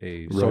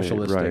a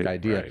socialistic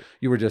idea. Right.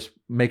 You were just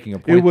making a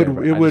point. It would there,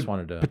 but it I would just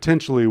wanted to.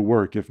 potentially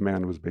work if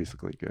man was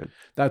basically good.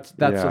 That's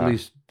Yeah. at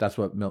least that's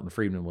what Milton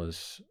Friedman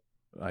was,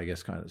 I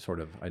guess, kind of sort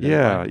of identifying.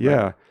 Yeah, right?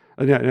 yeah.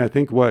 And I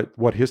think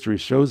what history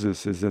shows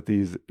us is that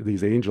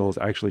these angels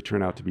actually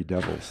turn out to be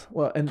devils.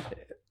 Well, and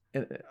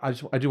I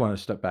do want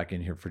to step back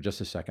in here for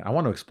just a second. I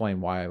want to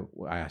explain why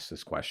I asked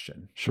this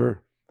question.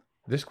 Sure.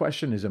 This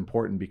question is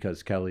important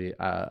because, Kelly,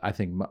 I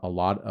think a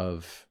lot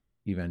of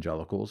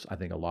evangelicals, I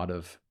think a lot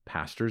of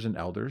pastors and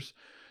elders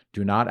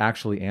do not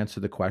actually answer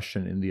the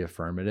question in the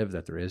affirmative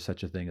that there is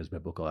such a thing as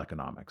biblical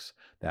economics.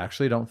 They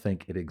actually don't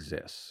think it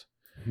exists.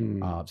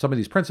 Some of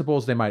these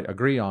principles they might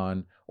agree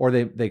on, or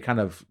they kind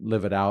of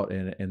live it out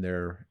in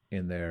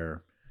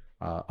their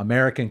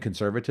American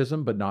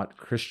conservatism, but not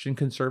Christian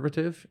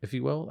conservative, if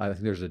you will. I think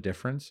there's a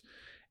difference.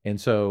 And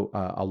so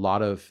a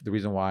lot of the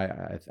reason why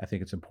I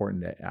think it's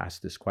important to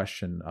ask this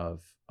question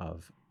of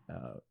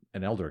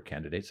an elder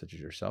candidate such as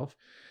yourself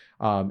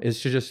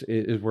is to just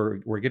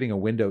we're getting a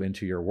window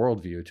into your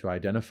worldview to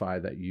identify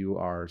that you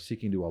are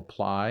seeking to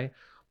apply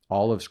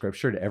all of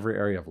Scripture to every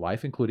area of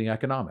life, including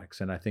economics.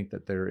 And I think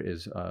that there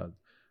is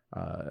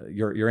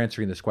you're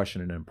answering this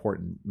question in an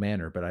important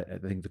manner. But I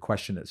think the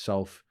question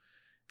itself,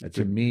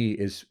 to me,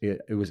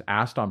 it was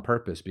asked on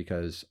purpose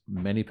because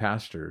many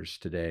pastors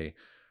today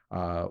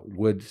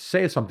would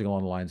say something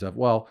along the lines of,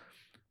 well,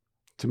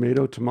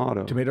 tomato,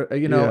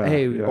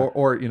 hey,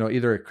 or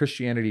either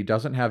Christianity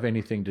doesn't have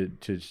anything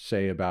to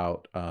say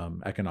about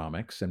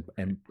economics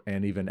and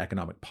even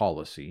economic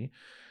policy,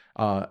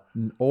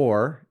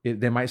 or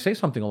they might say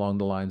something along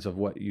the lines of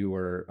what you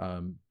were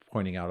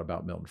pointing out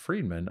about Milton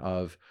Friedman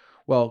of,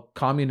 well,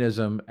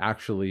 communism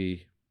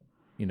actually,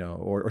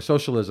 or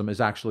socialism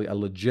is actually a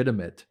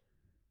legitimate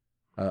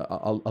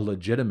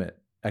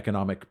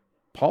economic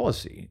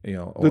policy,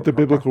 that the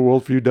biblical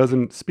worldview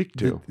doesn't speak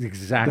to.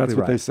 Exactly, that's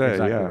what they say.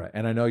 Exactly yeah, right.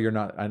 And I know you're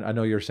not. I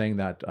know you're saying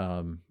that.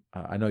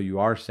 I know you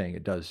are saying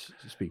it does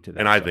speak to that.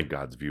 And I think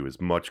God's view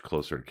is much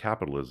closer to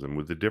capitalism,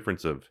 with the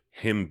difference of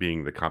him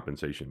being the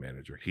compensation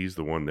manager. He's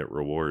the one that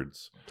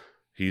rewards.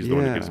 He's the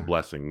one that gives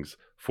blessings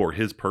for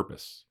his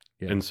purpose.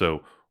 Yeah. And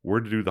so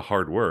we're to do the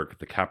hard work,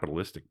 the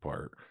capitalistic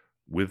part,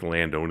 with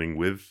land owning,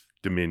 with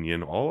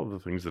dominion, all of the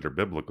things that are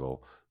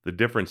biblical. The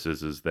difference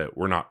is that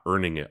we're not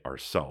earning it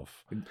ourselves.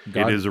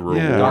 It is a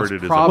reward. God's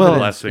it is a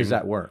blessing. Is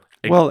at work.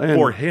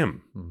 For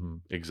him. Mm-hmm.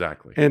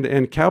 Exactly.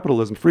 And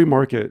capitalism, free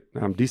market,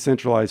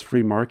 decentralized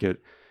free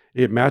market,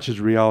 it matches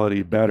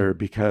reality better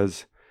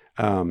because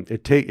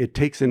it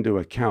takes into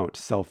account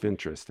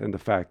self-interest and the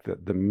fact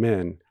that the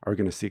men are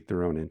going to seek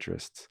their own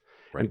interests.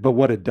 Right. But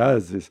what it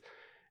does is,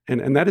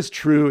 and that is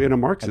true in a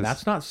Marxist. And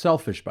that's not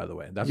selfish, by the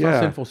way. That's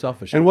not sinful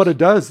selfishness. And what it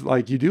does,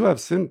 like you do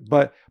have sin,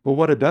 but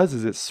what it does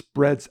is it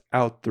spreads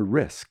out the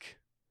risk.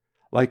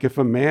 Like if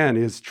a man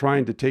is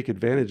trying to take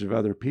advantage of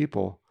other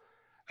people,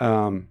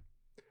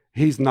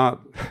 he's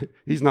not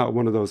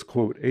one of those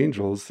quote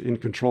angels in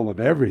control of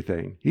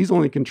everything. He's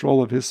only in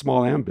control of his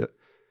small ambit.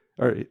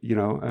 Or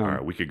all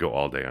right, we could go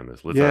all all day on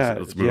this.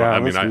 Let's move on. I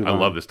mean, I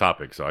love this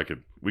topic, so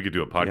we could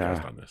do a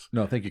podcast on this.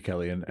 No, thank you,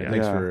 Kelly, and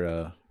thanks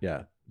for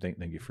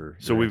Thank you for.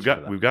 So we've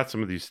got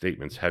some of these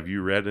statements. Have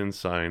you read and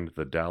signed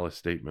the Dallas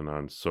Statement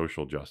on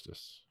Social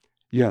Justice?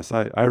 Yes,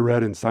 I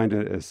read and signed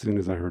it as soon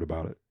as I heard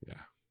about it.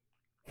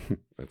 Yeah,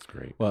 that's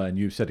great. Well, and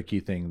you said a key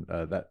thing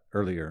that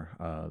earlier,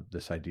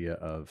 this idea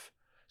of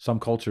some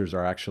cultures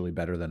are actually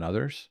better than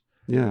others.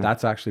 Yeah,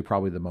 that's actually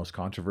probably the most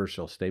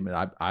controversial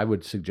statement. I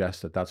would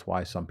suggest that that's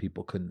why some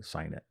people couldn't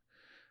sign it.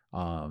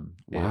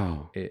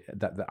 Wow.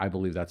 I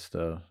believe that's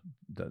the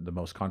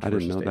most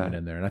controversial statement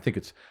in there, and I think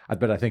it's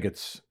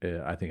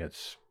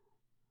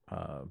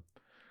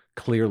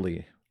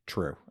clearly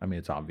true. I mean,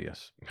 it's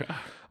obvious.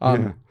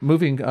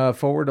 Moving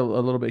forward a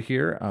little bit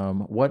here,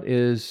 what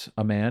is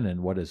a man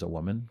and what is a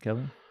woman,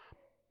 Kelly?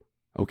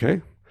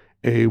 Okay,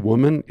 a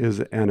woman is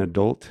an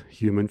adult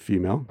human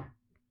female.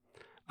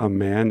 A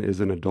man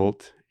is an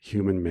adult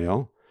human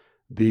male.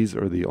 These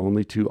are the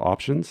only two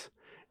options,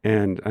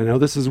 and I know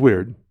this is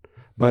weird.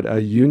 But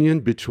a union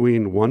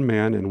between one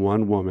man and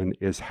one woman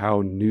is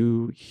how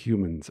new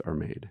humans are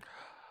made.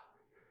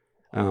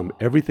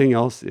 Everything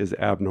else is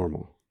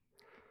abnormal.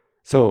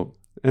 So,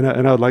 and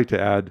I would like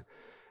to add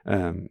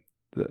to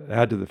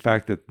the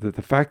fact that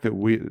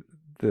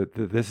that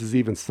this is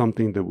even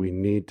something that we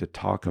need to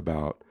talk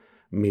about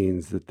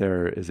means that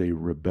there is a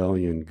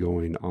rebellion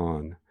going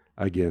on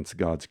against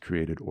God's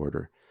created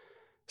order.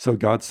 So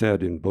God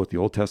said in both the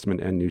Old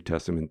Testament and New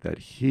Testament that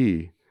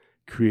He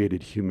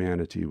created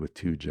humanity with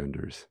two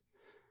genders.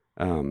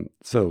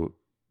 So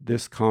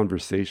this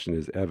conversation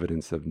is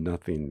evidence of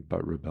nothing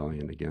but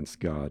rebellion against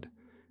God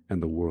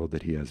and the world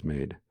that He has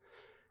made.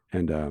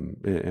 And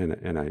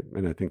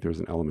I think there's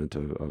an element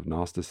of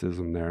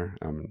Gnosticism there.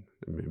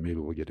 Maybe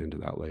we'll get into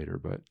that later,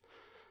 but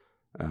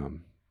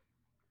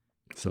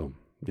so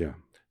yeah.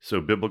 So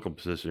biblical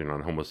position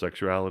on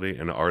homosexuality,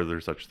 and are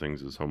there such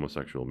things as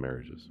homosexual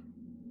marriages?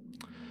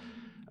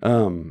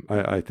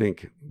 I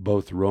think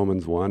both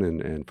Romans 1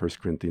 and 1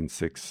 Corinthians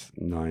 6,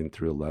 9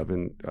 through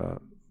 11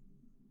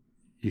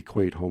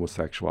 equate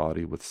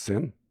homosexuality with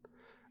sin.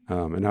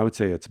 And I would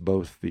say it's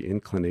both the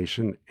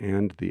inclination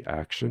and the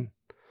action.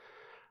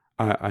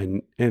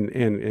 And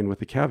with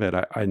the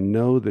caveat, I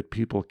know that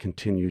people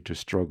continue to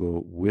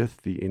struggle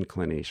with the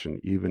inclination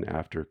even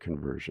after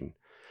conversion.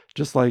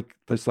 Just like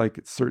there's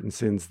like certain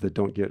sins that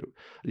don't get,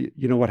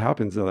 what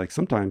happens, like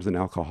sometimes an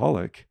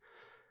alcoholic,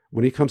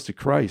 when he comes to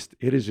Christ,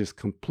 it is just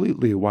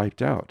completely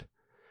wiped out.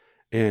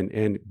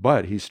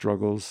 But he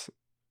struggles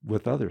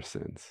with other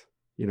sins,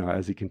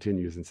 as he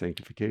continues in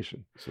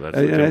sanctification. So that's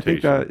the temptation. I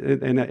think that,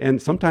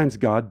 and sometimes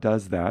God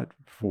does that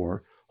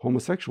for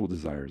homosexual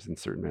desires in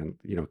certain men.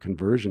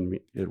 Conversion,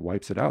 it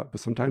wipes it out,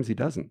 but sometimes he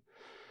doesn't.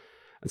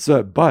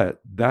 So,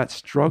 but that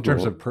struggle, in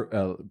terms of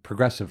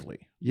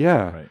progressively,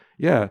 yeah, right.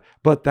 Yeah,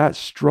 but that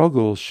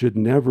struggle should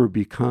never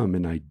become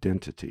an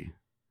identity.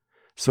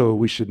 So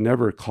we should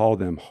never call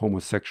them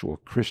homosexual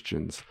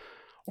Christians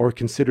or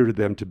consider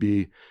them to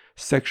be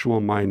sexual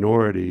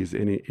minorities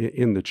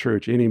in the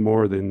church any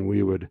more than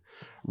we would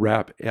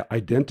wrap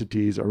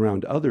identities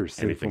around other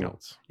sinful, anything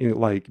else.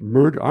 Like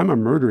murder. I'm a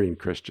murdering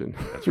Christian.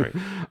 That's right.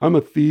 I'm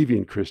a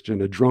thieving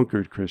Christian, a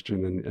drunkard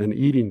Christian, and an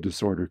eating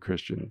disorder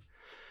Christian.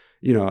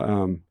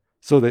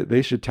 So that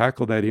they should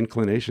tackle that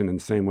inclination in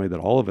the same way that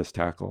all of us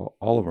tackle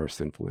all of our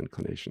sinful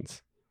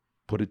inclinations.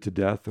 Put it to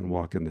death and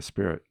walk in the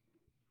Spirit.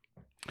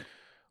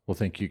 Well,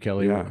 thank you,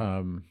 Kelly.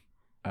 Yeah.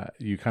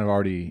 You kind of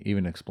already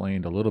even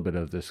explained a little bit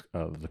of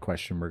the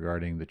question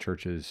regarding the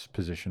church's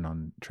position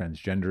on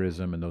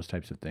transgenderism and those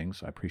types of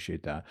things. I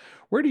appreciate that.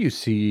 Where do you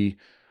see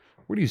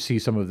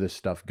some of this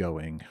stuff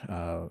going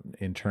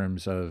in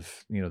terms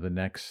of the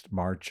next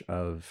march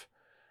of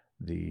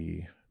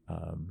the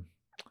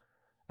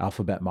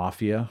Alphabet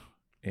Mafia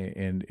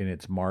and in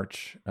its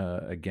march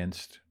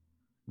against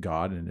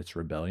God and its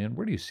rebellion?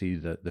 Where do you see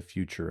the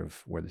future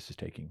of where this is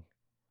taking?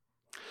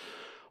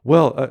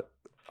 Well,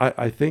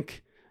 I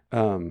think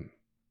that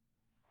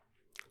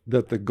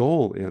the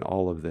goal in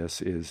all of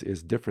this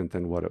is different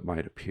than what it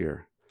might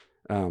appear.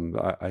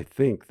 I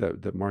think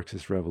that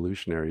Marxist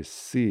revolutionaries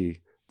see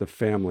the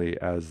family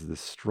as the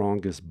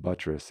strongest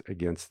buttress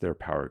against their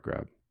power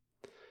grab.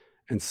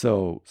 And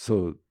so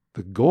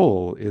the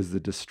goal is the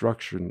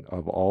destruction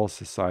of all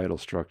societal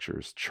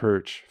structures,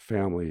 church,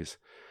 families,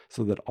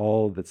 so that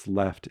all that's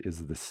left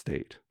is the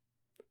state.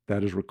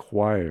 That is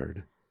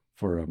required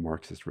for a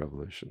Marxist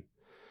revolution.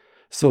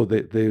 So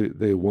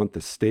they want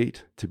the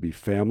state to be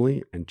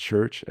family and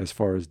church as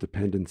far as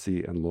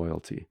dependency and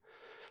loyalty.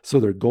 So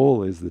their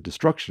goal is the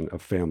destruction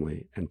of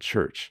family and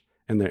church,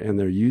 and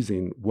they're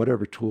using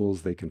whatever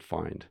tools they can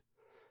find,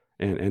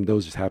 and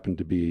those just happen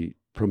to be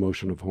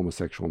promotion of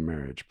homosexual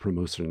marriage,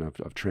 promotion of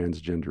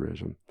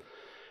transgenderism.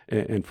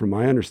 And from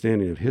my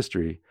understanding of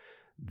history,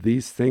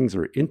 these things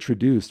are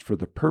introduced for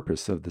the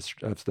purpose of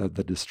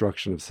the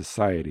destruction of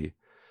society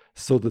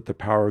so that the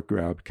power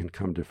grab can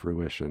come to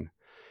fruition.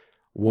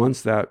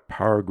 Once that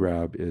power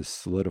grab is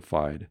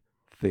solidified,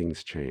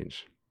 things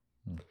change.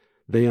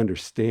 They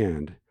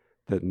understand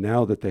that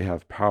now that they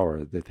have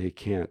power, that they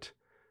can't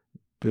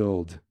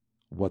build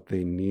what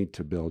they need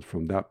to build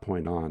from that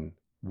point on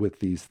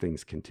with these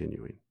things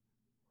continuing,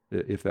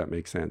 if that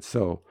makes sense.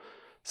 So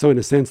in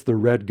a sense, the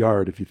Red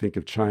Guard, if you think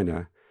of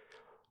China,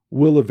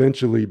 will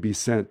eventually be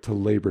sent to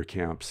labor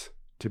camps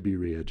to be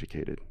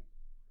re-educated,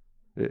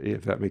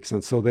 if that makes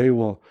sense. So there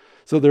will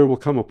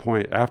come a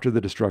point after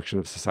the destruction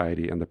of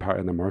society and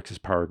the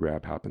Marxist power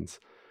grab happens,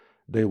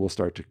 they will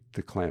start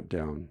to clamp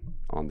down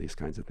on these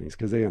kinds of things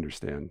because they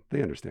understand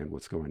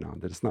what's going on,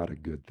 that it's not a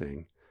good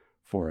thing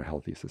for a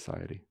healthy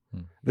society.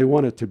 They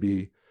want it to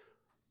be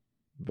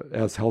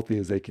as healthy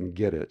as they can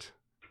get it,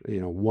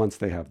 once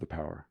they have the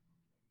power,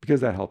 because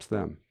that helps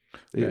them.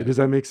 Okay. Does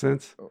that make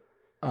sense?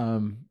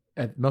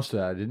 At most of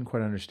that, I didn't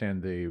quite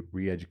understand the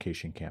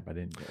re-education camp. I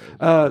didn't.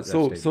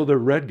 So the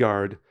Red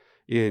Guard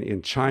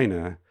in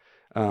China,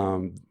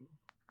 Mao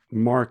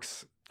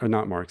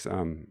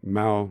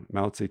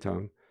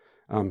Zedong,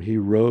 he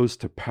rose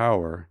to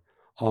power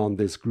on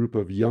this group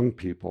of young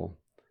people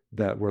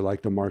that were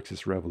like the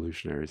Marxist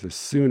revolutionaries. As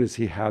soon as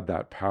he had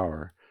that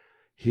power,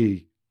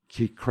 he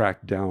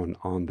cracked down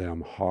on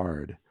them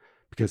hard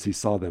because he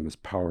saw them as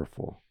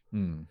powerful.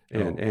 And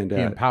he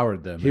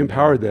empowered them. He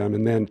empowered them,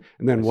 and then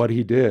what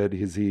he did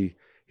is he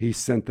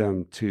sent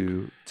them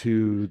to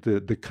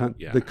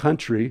the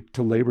country,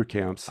 to labor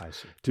camps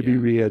to be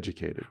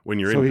re-educated. When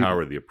you're in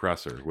power, the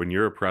oppressor. When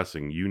you're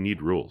oppressing, you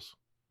need rules.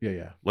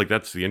 Yeah. Like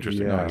that's the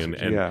interesting thing.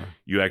 And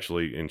you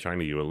actually, in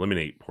China, you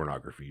eliminate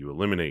pornography. You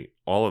eliminate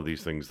all of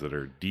these things that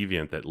are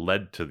deviant that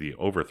led to the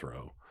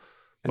overthrow.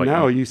 And But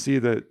now you see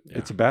that yeah.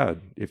 it's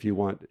bad. If you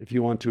want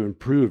to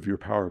improve your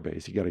power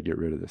base, you got to get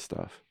rid of this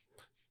stuff.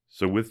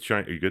 So with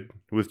China, are you good?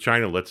 With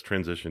China, let's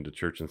transition to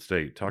church and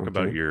state. Talk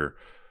about Okay. your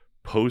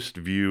post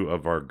view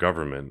of our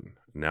government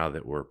now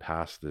that we're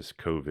past this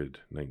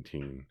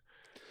COVID-19.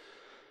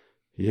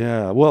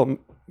 Yeah. Well,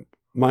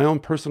 my own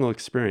personal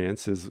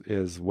experience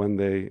is when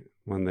the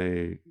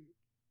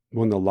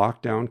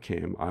lockdown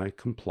came, I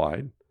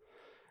complied.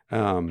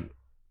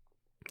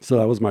 So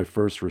that was my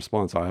first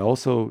response. I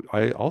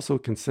also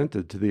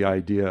consented to the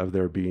idea of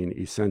there being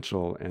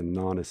essential and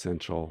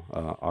non-essential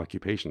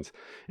occupations,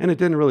 and it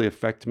didn't really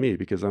affect me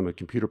because I'm a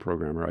computer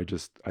programmer. I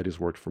just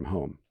worked from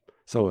home,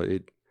 so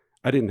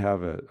I didn't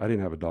have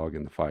a dog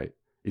in the fight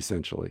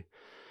essentially.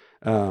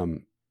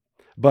 Um,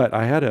 but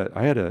I had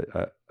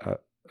a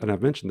and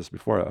I've mentioned this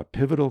before, a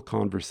pivotal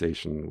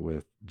conversation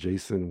with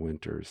Jason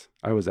Winters.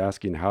 I was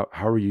asking how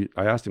are you?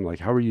 I asked him, like,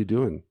 how are you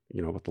doing?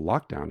 With the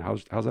lockdown,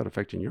 how's that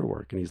affecting your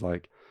work? And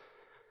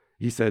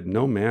he said,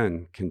 no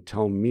man can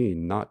tell me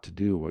not to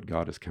do what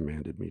God has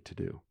commanded me to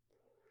do.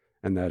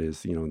 And that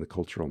is, in the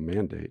cultural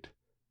mandate,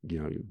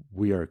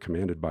 we are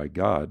commanded by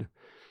God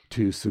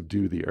to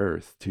subdue the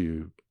earth,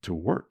 to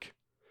work.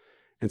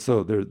 And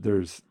so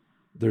there's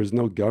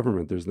no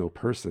government, there's no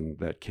person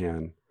that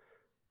can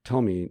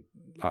tell me,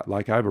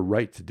 like, I have a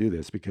right to do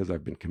this because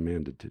I've been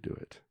commanded to do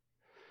it.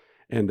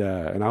 And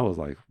I was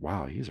like,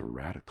 wow, he's a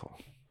radical,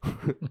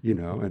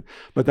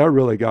 but that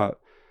really got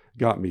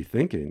me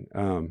thinking.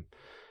 And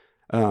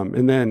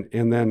then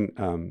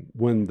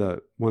when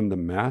the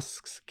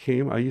masks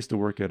came, I used to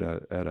work at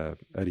a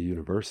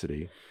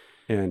university,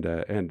 and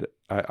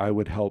I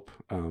would help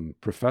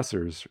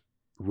professors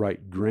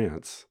write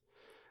grants,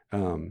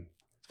 and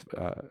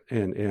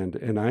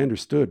I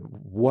understood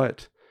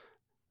what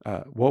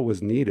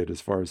was needed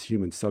as far as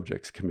human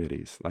subjects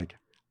committees, like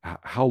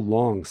how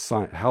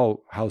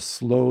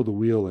slow the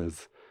wheel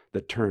is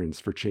that turns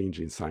for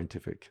changing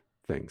scientific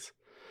things.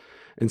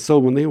 And so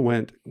when they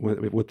went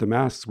with the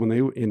masks, when they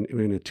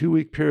in a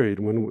 2-week period,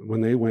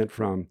 when they went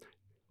from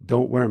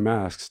don't wear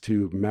masks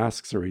to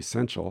masks are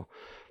essential,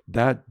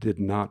 that did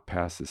not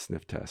pass the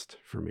sniff test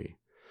for me.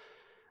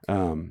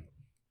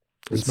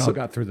 The smell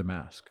got through the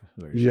mask.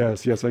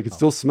 Yes, I could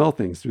still smell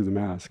things through the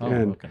mask.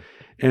 Okay.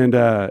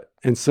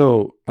 And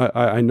so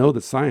I know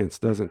that science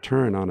doesn't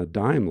turn on a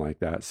dime like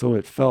that. So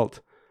it felt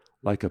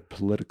like a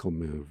political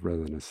move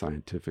rather than a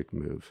scientific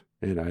move.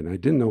 And I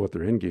didn't know what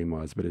their end game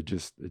was, but it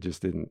just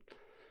didn't.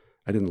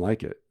 I didn't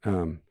like it.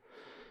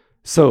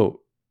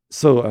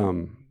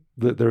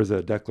 There's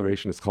a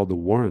declaration. It's called the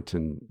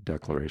Warrenton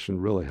Declaration.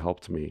 Really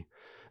helped me.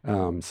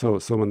 So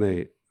when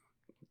they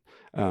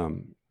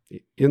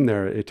in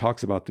there, it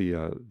talks about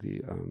the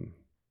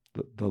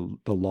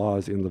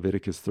laws in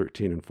Leviticus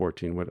 13 and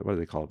 14. What do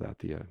they call that?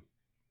 The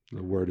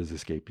word is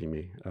escaping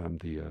me.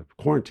 The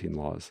quarantine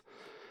laws.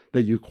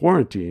 That you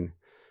quarantine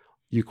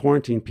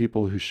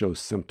people who show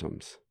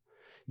symptoms.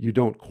 You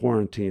don't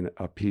quarantine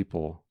a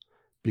people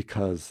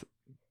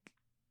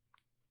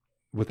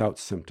without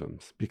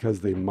symptoms,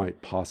 because they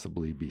might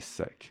possibly be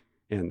sick,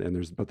 and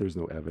there's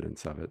no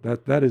evidence of it.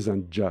 That is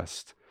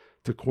unjust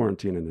to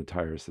quarantine an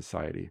entire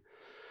society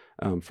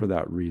for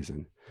that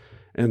reason.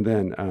 And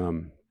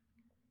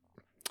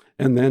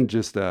then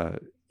just we're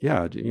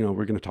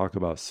going to talk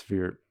about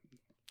sphere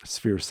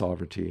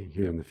sovereignty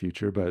here in the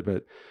future,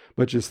 but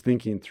just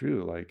thinking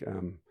through,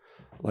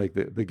 like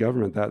the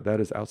government that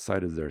is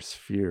outside of their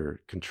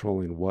sphere,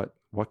 controlling what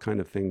kind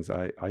of things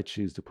I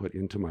choose to put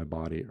into my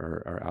body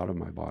or out of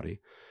my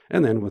body.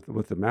 And then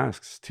with the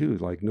masks too,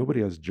 like,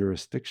 nobody has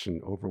jurisdiction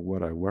over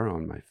what I wear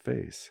on my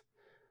face.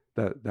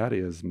 That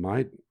is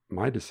my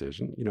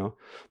decision.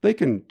 They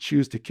can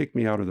choose to kick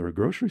me out of their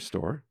grocery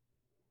store.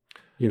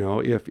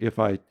 If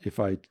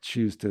I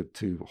choose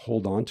to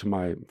hold on to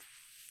my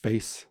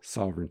face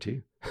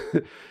sovereignty,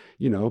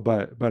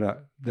 but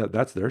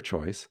that's their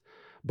choice.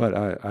 But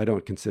I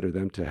don't consider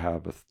them to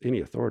have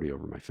any authority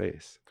over my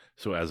face.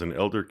 So as an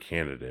elder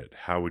candidate,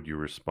 how would you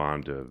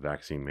respond to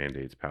vaccine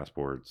mandates,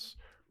 passports,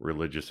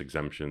 religious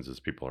exemptions, as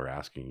people are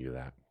asking you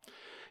that?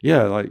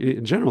 Yeah, like,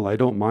 in general, I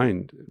don't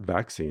mind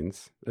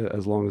vaccines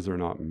as long as they're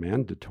not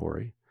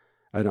mandatory.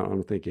 I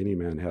don't think any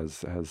man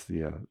has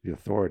the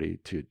authority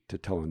to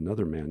tell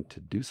another man to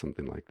do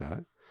something like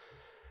that.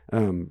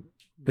 And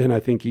I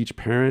think each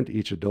parent,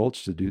 each adult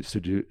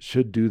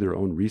should do their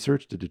own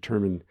research to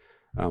determine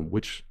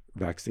which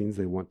vaccines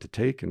they want to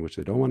take and which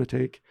they don't want to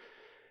take.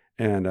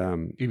 And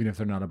even if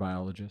they're not a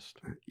biologist?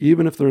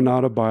 Even if they're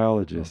not a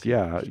biologist,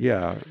 Okay.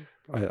 yeah.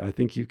 I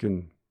think you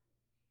can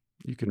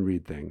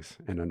read things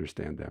and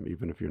understand them,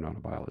 even if you're not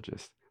a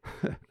biologist.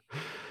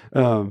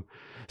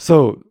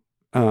 So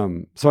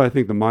I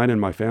think mine and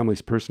my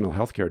family's personal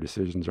healthcare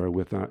decisions are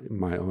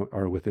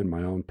within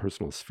my own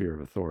personal sphere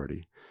of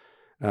authority.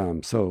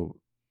 So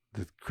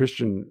the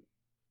Christian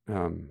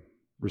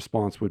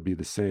response would be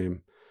the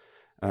same.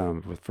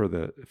 In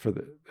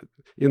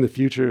the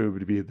future, it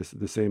would be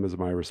the same as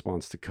my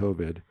response to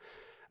COVID.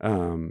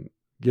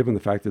 Given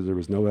the fact that there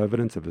was no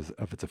evidence of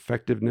its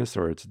effectiveness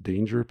or its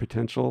danger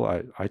potential,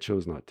 I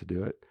chose not to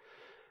do it.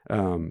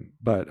 And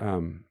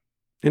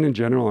in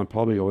general, I'm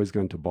probably always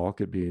going to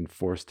balk at being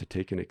forced to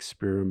take an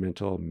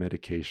experimental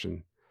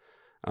medication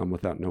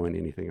without knowing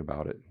anything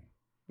about it.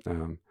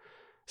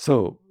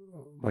 So,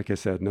 like I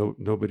said, no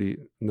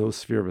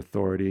sphere of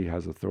authority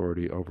has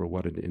authority over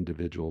what an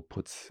individual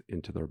puts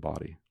into their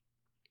body.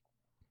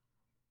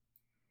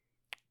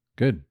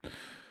 Good.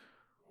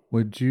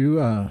 Would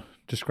you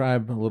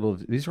describe a little?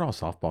 These are all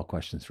softball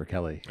questions for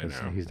Kelly I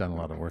because know. he's done a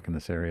lot of work in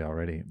this area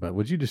already. But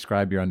would you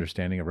describe your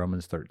understanding of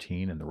Romans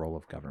 13 and the role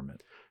of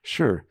government?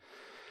 Sure.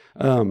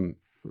 I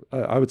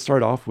would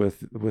start off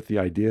with the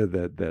idea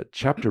that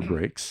chapter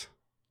breaks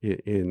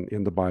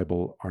in the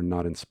Bible are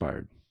not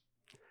inspired.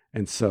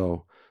 And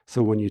so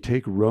when you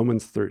take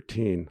Romans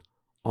 13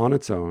 on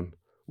its own,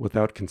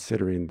 without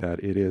considering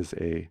that it is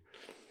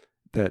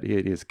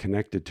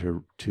connected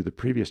to the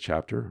previous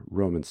chapter,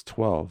 Romans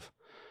 12,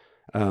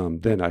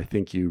 then I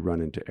think you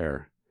run into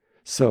error.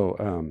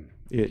 So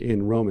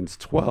in Romans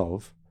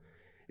 12,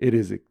 it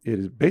is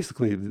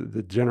basically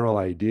the general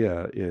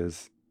idea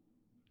is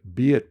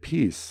be at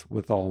peace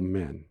with all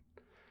men.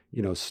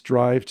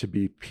 Strive to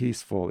be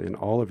peaceful in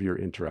all of your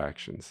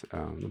interactions.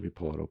 Let me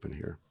pull it open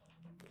here.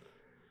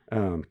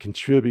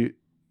 Contribute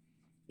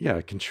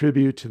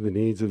to the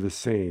needs of the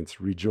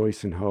saints.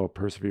 Rejoice in hope.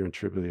 Persevere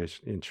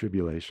in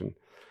tribulation.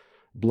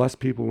 Bless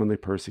people when they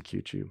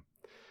persecute you.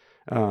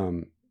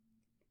 And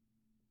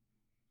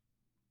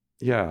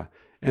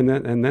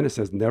then it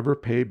says, never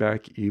pay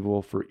back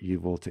evil for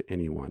evil to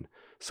anyone.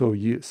 So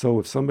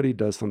if somebody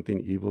does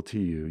something evil to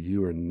you,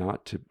 you are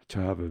not to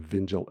have a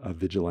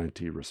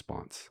vigilante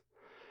response.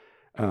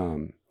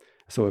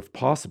 So if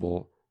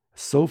possible,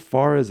 so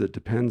far as it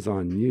depends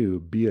on you,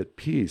 be at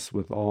peace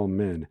with all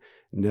men.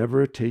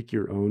 Never take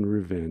your own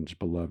revenge,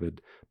 beloved,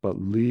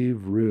 but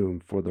leave room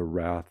for the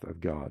wrath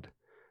of God.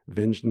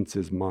 Vengeance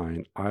is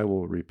mine, I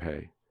will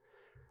repay.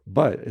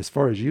 But as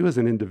far as you as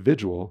an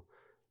individual,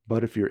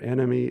 but if your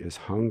enemy is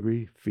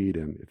hungry, feed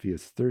him. If he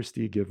is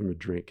thirsty, give him a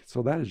drink.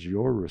 So that is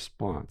your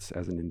response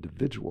as an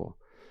individual.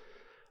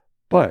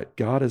 But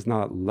God has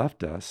not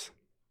left us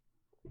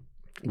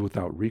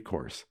without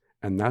recourse.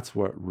 And that's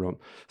what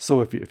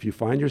so if you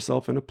find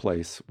yourself in a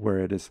place where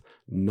it is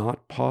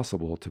not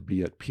possible to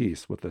be at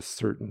peace with a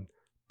certain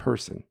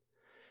person,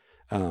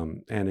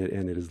 and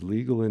it is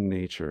legal in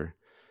nature,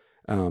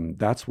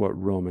 that's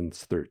what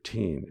Romans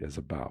 13 is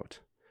about.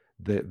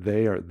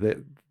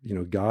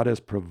 God has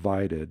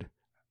provided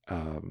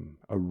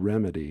a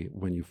remedy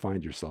when you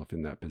find yourself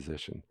in that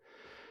position.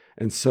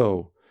 And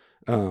so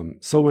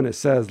when it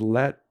says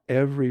right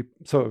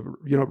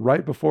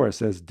before it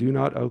says, do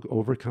not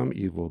overcome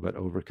evil, but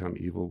overcome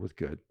evil with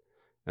good.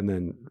 And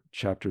then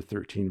chapter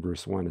 13,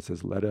 verse 1, it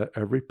says, let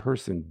every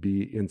person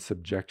be in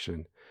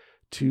subjection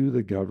to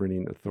the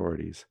governing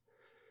authorities.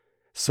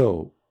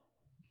 So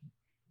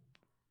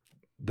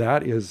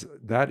that is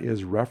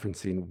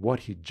referencing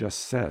what he just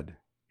said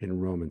in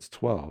Romans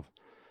 12.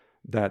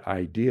 That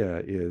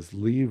idea is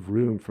leave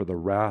room for the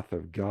wrath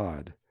of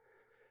God.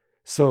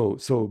 So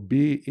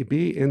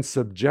be in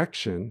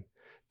subjection.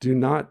 Do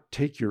not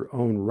take your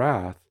own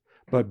wrath,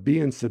 but be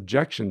in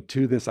subjection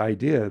to this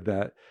idea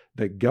that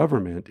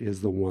government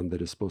is the one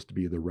that is supposed to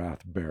be the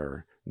wrath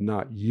bearer,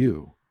 not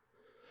you.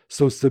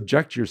 So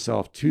subject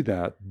yourself to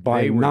that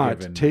by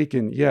not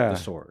taking the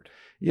sword.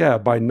 Yeah,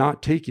 by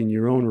not taking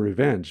your own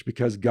revenge,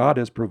 because God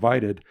has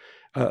provided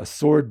a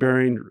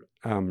sword-bearing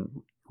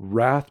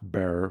wrath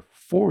bearer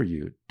for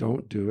you.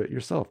 Don't do it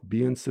yourself.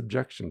 Be in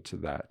subjection to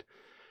that.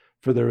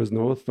 For there is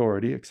no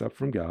authority except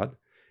from God,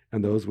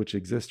 and those which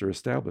exist are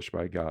established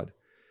by God.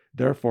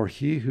 Therefore,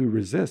 he who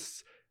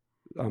resists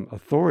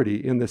authority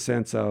in the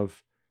sense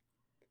of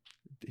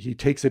he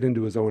takes it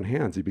into his own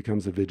hands, he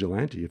becomes a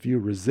vigilante. If you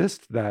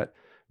resist that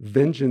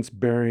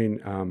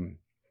vengeance-bearing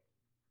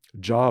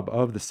job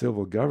of the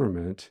civil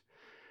government,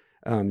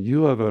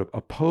 you have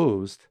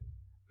opposed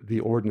the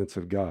ordinance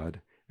of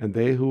God, and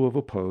they who have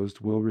opposed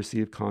will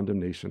receive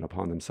condemnation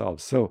upon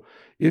themselves. So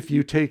if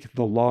you take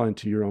the law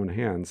into your own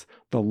hands,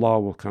 the law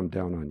will come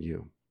down on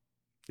you,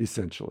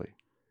 essentially,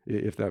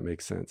 if that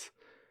makes sense.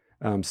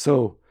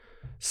 So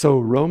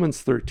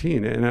Romans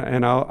 13,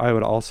 and I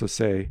would also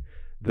say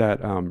that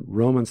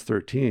Romans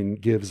 13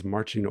 gives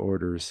marching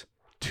orders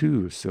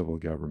to civil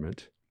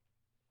government,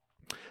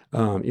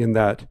 in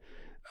that,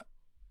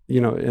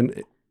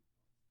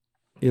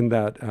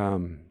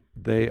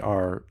 they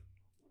are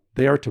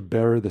to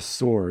bear the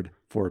sword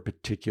for a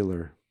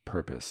particular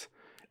purpose.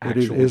 It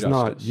is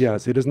not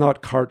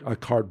a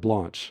carte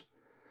blanche.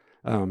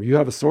 You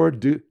have a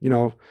sword,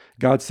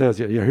 God says,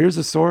 here's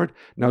a sword,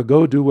 now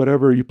go do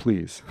whatever you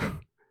please.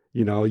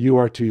 You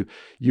are to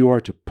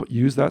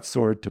use that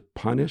sword to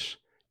punish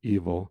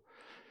evil,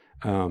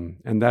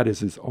 and that is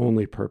his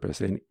only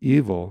purpose. And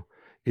evil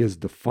is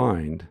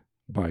defined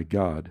by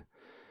God.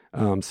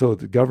 So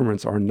the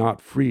governments are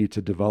not free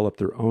to develop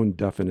their own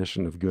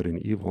definition of good and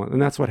evil.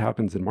 And that's what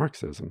happens in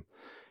Marxism.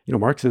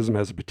 Marxism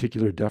has a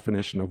particular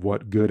definition of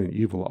what good and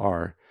evil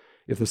are.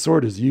 If the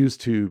sword is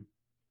used to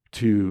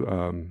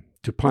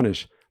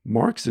punish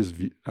Marx's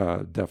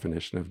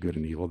definition of good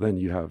and evil, then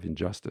you have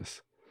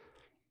injustice.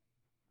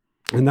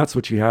 And that's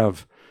what you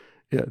have.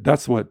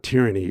 That's what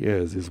tyranny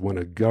is when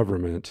a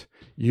government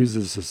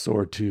uses a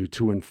sword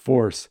to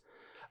enforce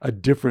a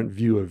different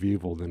view of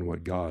evil than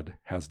what God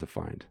has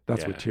defined.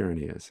 That's what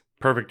tyranny is.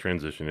 Perfect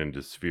transition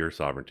into sphere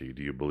sovereignty.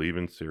 Do you believe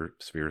in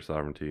sphere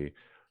sovereignty?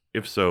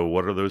 If so,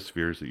 what are those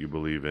spheres that you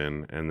believe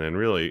in? And then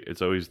really,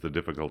 it's always the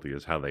difficulty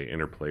is how they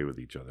interplay with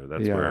each other.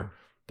 That's where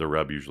the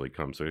rub usually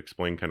comes. So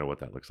explain kind of what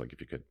that looks like,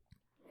 if you could.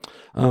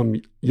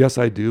 Yes,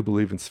 I do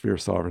believe in sphere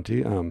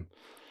sovereignty.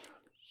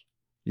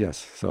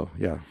 Yes, so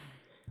yeah,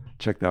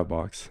 check that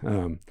box.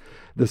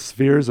 The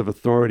spheres of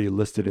authority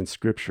listed in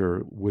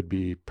Scripture would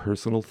be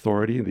personal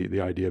authority,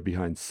 the idea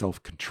behind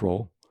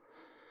self-control,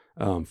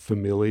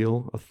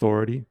 familial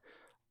authority,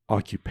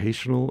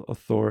 occupational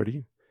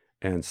authority,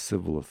 and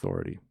civil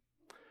authority.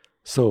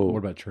 So What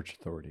about church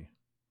authority?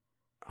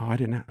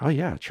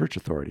 Church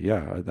authority.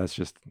 Yeah, that's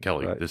just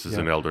Kelly, this is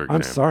an elder exam.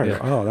 I'm sorry. Yeah.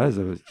 Oh, that is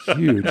a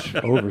huge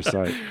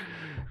oversight.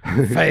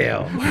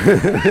 Fail.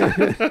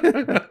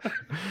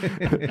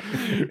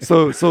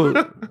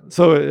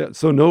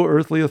 So no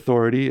earthly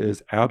authority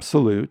is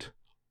absolute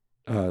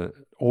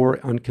or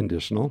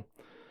unconditional.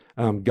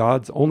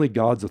 God's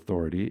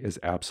authority is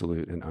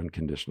absolute and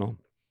unconditional.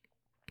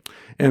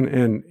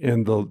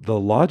 And the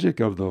logic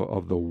of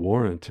the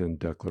Warrenton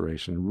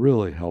Declaration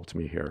really helped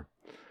me here,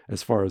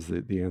 as far as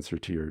the answer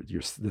to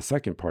the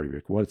second part of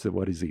your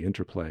what is the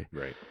interplay?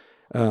 Right.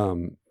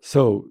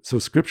 So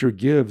Scripture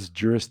gives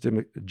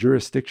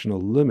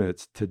jurisdictional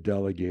limits to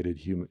delegated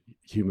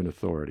human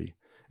authority,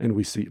 and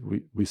we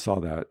saw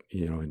that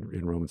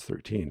in Romans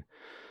 13.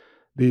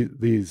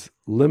 These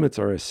limits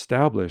are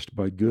established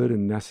by good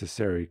and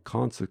necessary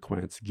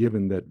consequence,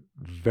 given that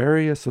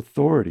various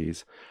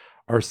authorities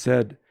are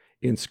said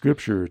in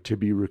Scripture to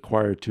be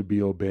required to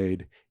be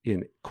obeyed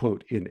in,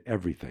 quote, in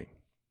everything.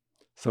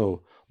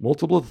 So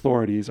multiple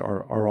authorities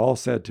are all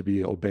said to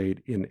be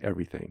obeyed in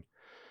everything.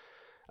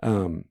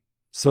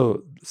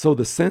 So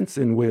the sense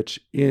in which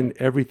in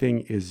everything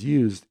is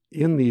used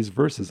in these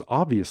verses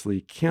obviously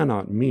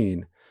cannot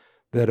mean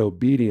that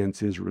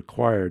obedience is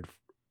required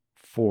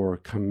for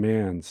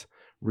commands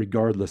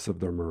regardless of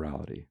their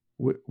morality.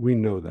 We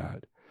know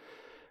that.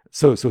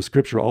 So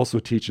Scripture also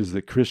teaches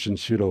that Christians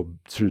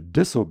should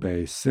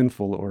disobey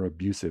sinful or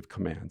abusive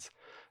commands.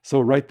 So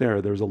right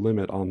there's a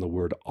limit on the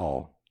word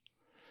all.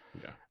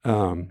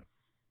 Yeah.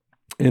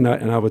 And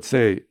I would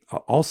say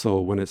also,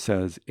 when it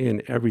says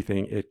in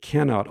everything, it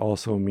cannot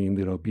also mean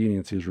that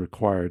obedience is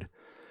required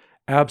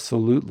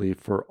absolutely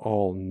for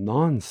all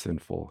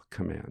non-sinful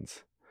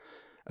commands.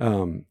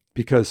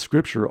 Because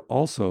Scripture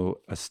also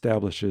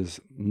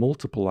establishes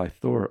multiple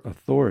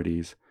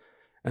authorities,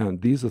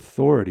 and these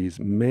authorities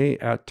may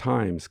at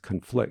times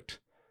conflict.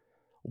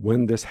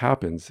 When this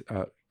happens,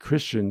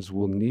 Christians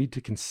will need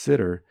to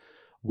consider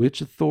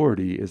which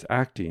authority is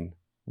acting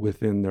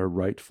within their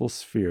rightful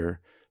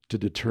sphere to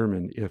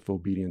determine if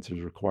obedience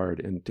is required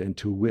and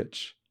to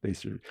which they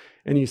serve.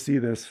 And you see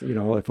this,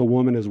 if a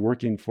woman is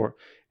working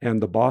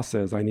and the boss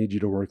says, I need you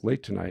to work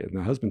late tonight, and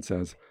the husband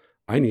says,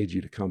 I need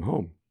you to come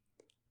home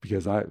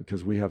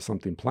because we have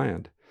something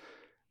planned.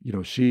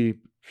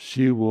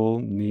 She will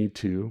need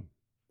to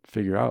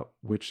figure out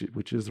which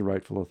is the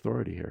rightful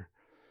authority here.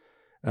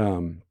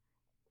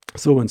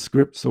 So when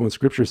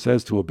Scripture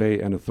says to obey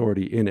an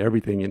authority in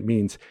everything, it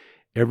means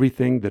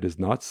everything that is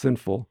not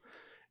sinful,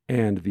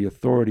 and the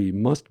authority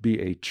must be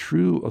a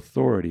true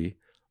authority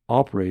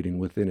operating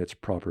within its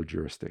proper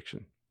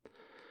jurisdiction.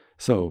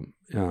 So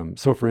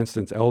for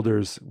instance,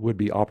 elders would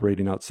be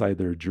operating outside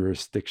their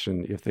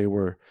jurisdiction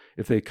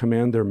if they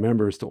command their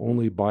members to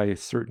only buy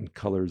certain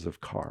colors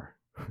of car.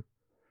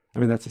 I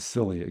mean, that's a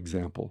silly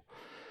example.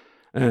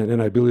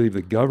 And I believe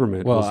the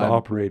government was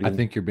operating. I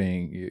think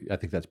I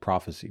think that's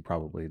prophecy,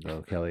 probably,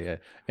 though, Kelly.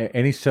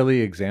 Any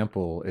silly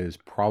example is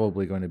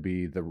probably going to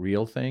be the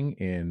real thing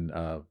in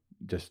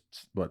just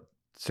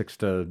 6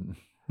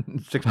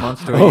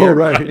 months to a year. Oh,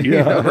 right.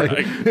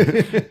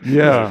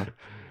 Yeah.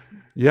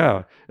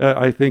 Yeah.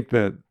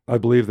 I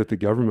believe that the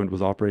government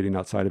was operating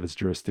outside of its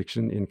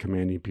jurisdiction in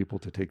commanding people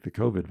to take the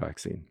COVID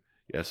vaccine.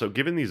 Yeah. So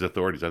given these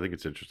authorities, I think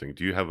it's interesting.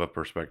 Do you have a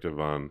perspective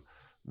on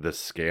the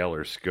scale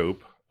or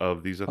scope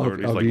of these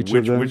authorities? Of like each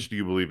of them? Which do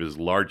you believe is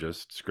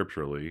largest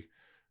scripturally,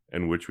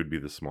 and which would be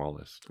the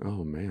smallest?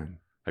 Oh, man.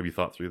 Have you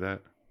thought through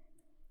that?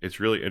 It's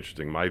really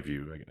interesting. My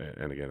view,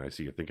 and again, I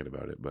see you thinking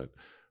about it, but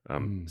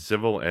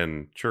civil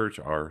and church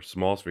are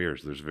small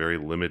spheres. There's very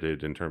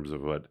limited in terms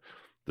of what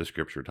the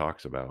Scripture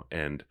talks about,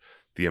 and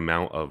the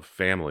amount of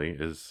family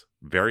is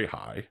very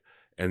high,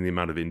 and the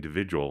amount of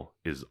individual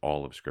is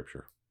all of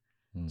Scripture.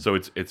 So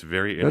it's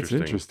very interesting.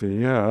 That's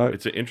interesting. Yeah,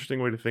 it's an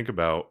interesting way to think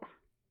about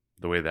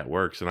the way that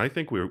works, and I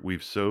think we've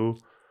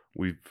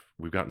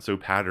gotten so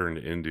patterned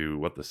into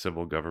what the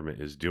civil government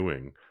is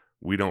doing.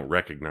 We don't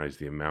recognize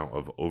the amount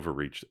of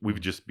overreach. We've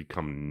just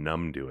become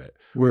numb to it.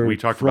 We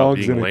talked about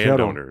being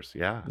landowners.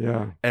 Yeah.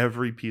 Yeah.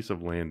 Every piece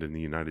of land in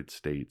the United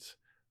States,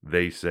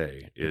 they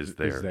say, is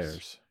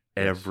theirs.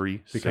 Every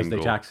because single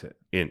they tax it.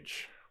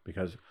 inch.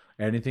 Because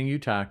anything you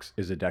tax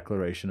is a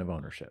declaration of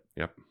ownership.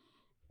 Yep.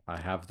 I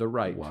have the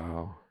right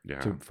Wow.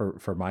 Yeah.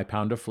 for my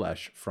pound of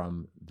flesh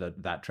from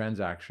that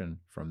transaction,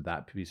 from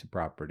that piece of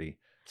property.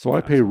 So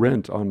I pay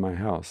rent on my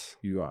house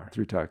You are.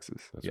 through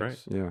taxes. That's right.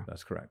 Yes, Yeah.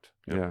 that's correct.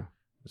 Yep. Yeah.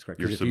 That's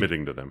correct. You're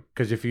submitting to them.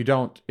 Because if you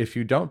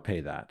don't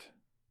pay that,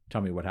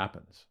 tell me what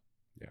happens.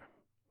 Yeah.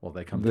 Well,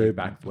 they come take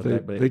back.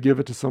 They give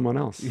it to someone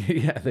else.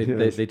 Yeah,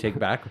 Yes. they take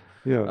back.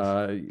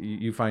 Yes.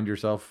 You find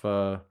yourself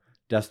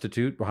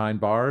destitute, behind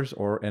bars,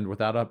 and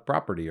without a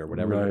property or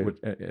whatever,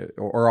 Right.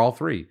 or all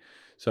three.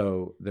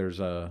 So there's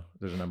a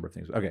number of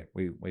things. Okay,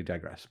 we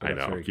digress. But I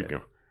that's know. very Keep good.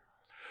 going.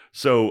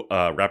 So,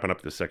 wrapping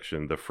up this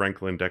section, the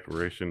Franklin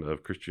Declaration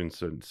of Christian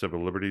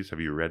Civil Liberties. Have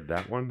you read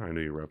that one? I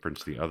know you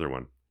referenced the other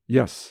one.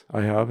 Yes,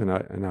 I have, and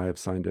I have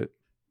signed it.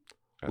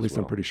 At as least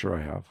well. I'm pretty sure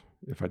I have,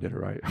 if I did it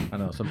right. I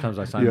know. Sometimes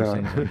I sign these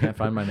things and I can't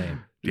find my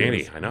name. Danny,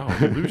 Yes. I know.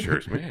 You lose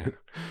yours, man.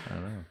 I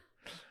don't know.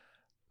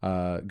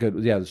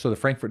 Good. Yeah. So the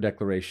Frankfurt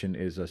Declaration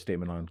is a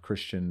statement on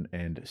Christian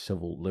and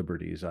civil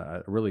liberties,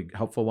 a really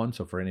helpful one.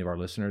 So for any of our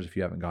listeners, if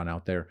you haven't gone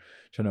out there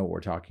to know what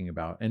we're talking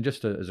about, and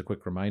just as a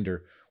quick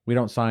reminder, we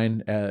don't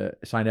sign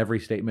every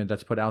statement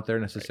that's put out there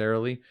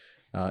necessarily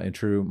in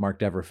true Mark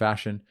Dever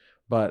fashion,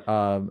 but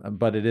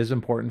it is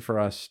important for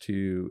us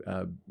to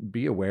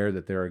be aware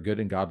that there are good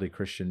and godly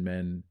Christian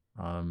men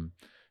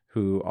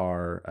who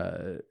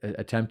are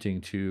attempting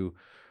to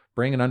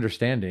bring an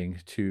understanding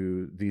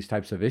to these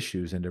types of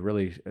issues and to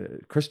really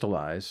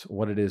crystallize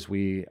what it is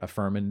we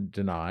affirm and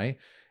deny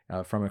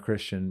from a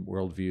Christian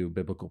worldview,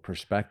 biblical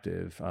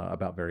perspective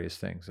about various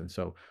things. And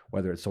so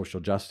whether it's social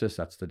justice,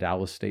 that's the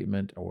Dallas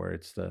Statement, or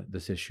it's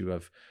this issue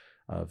of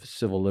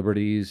civil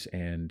liberties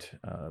and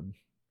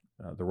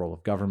the role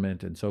of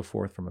government and so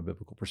forth from a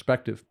biblical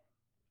perspective,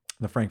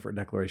 the Frankfurt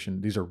Declaration,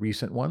 these are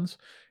recent ones,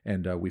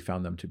 and we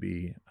found them to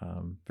be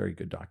very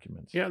good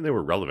documents. Yeah, and they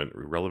were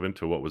relevant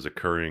to what was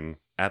occurring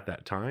at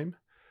that time,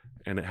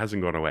 and it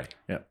hasn't gone away.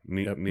 Yeah.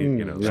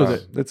 So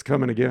it's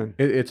coming again.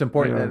 It's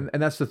important, Yeah.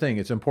 and that's the thing.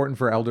 It's important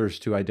for elders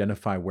to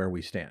identify where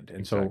we stand. And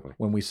Exactly. so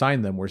when we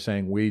sign them, we're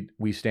saying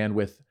we stand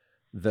with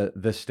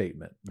this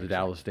statement, the Exactly.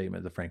 Dallas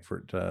Statement, the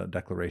Frankfurt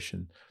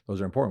Declaration.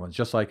 Those are important ones.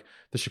 Just like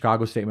the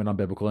Chicago Statement on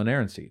Biblical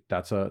Inerrancy.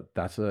 That's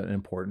an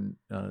important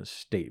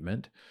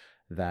statement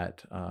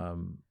that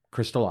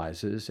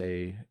crystallizes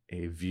a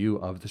view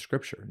of the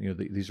Scripture.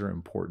 These are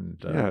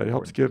important. It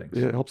helps important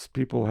things. it helps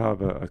people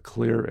have a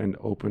clear and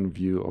open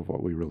view of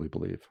what we really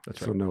believe. That's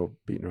So right. no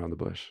beating around the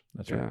bush.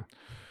 That's right.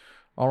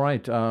 All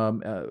right.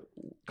 A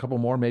couple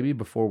more maybe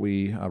before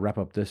we wrap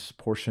up this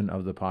portion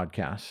of the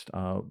podcast.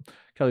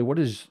 Kelly, what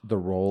is the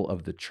role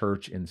of the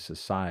church in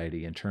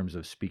society in terms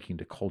of speaking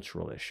to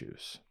cultural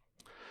issues?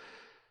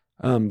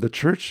 The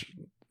church,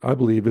 I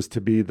believe, is to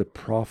be the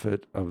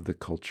prophet of the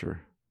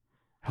culture,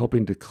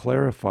 helping to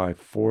clarify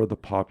for the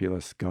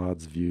populace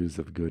God's views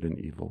of good and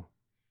evil,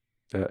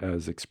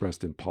 as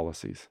expressed in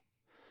policies.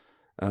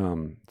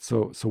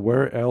 So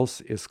where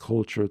else is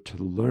culture to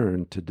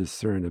learn to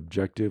discern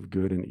objective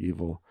good and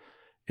evil,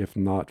 if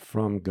not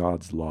from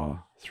God's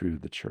law through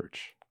the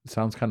church? It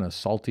sounds kind of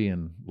salty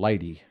and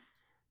lighty.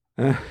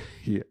 Yeah,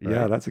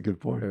 Right. that's a good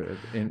point.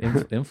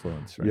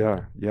 Influence, right?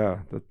 Yeah.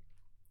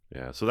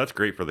 Yeah, so that's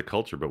great for the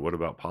culture, but what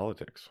about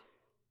politics?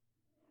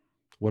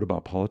 What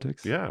about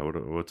politics? Yeah,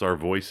 what's our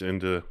voice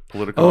into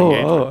political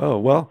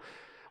engagement?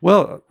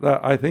 Well,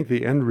 I think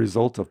the end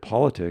result of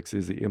politics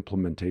is the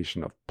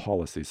implementation of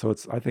policy. So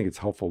I think it's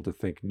helpful to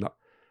think.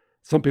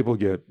 Some people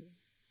get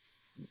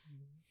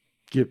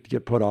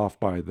put off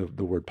by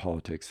the word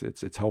politics.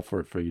 It's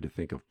helpful for you to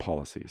think of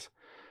policies.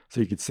 So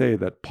you could say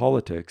that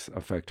politics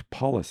affect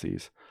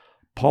policies.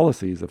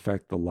 Policies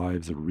affect the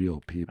lives of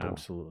real people.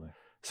 Absolutely.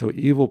 So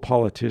evil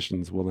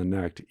politicians will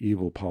enact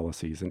evil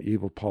policies, and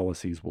evil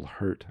policies will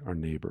hurt our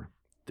neighbor.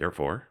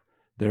 Therefore,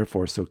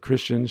 so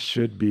Christians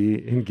should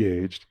be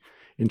engaged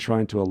in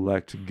trying to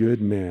elect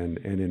good men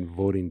and in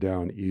voting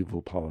down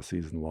evil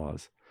policies and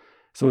laws.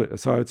 So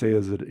I would say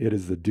it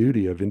is the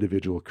duty of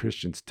individual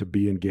Christians to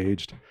be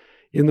engaged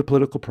in the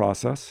political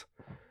process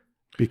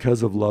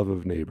because of love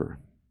of neighbor.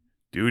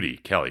 duty.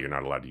 Kelly, you're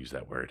not allowed to use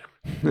that word.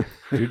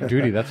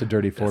 Duty, that's a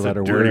dirty That's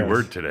four-letter a word. dirty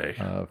word today.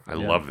 I Yeah.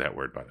 love that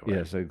word, by the way.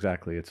 Yes,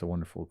 exactly. It's a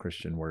wonderful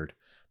Christian word.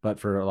 But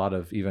for a lot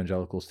of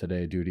evangelicals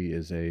today, duty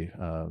is a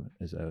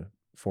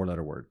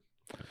four-letter word.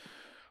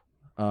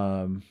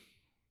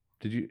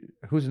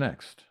 Who's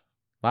next?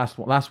 Last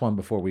one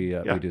before we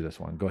do this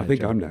one. Go ahead. I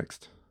think Joe. I'm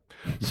next.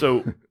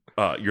 So,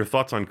 your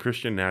thoughts on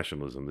Christian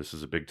nationalism? This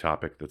is a big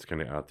topic that's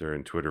kind of out there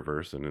in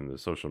Twitterverse and in the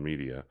social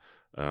media.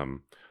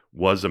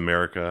 Was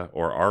America,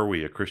 or are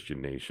we, a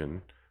Christian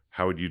nation?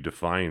 How would you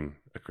define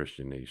a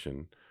Christian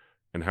nation?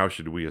 And how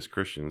should we as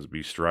Christians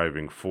be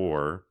striving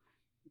for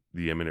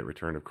the imminent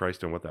return of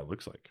Christ and what that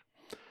looks like?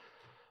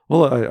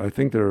 Well, I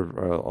think there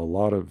are a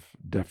lot of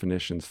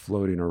definitions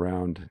floating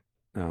around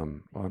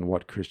on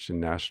what Christian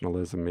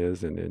nationalism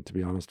is, and to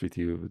be honest with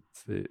you,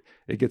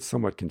 it gets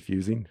somewhat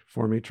confusing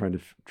for me trying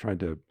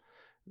to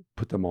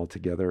put them all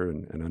together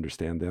and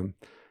understand them.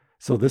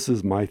 So this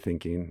is my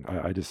thinking.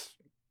 I just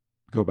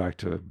go back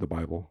to the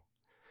Bible.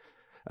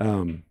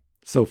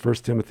 So 1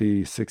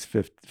 Timothy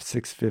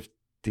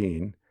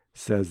 6:15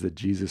 says that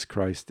Jesus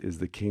Christ is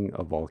the King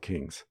of all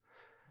kings.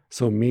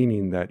 So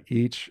meaning that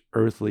each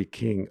earthly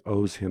king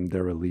owes him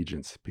their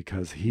allegiance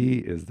because he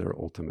is their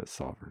ultimate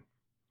sovereign.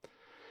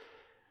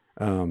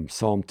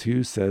 Psalm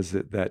 2 says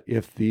that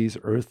if these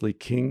earthly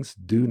kings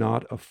do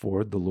not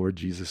afford the Lord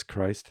Jesus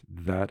Christ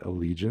that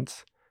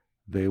allegiance,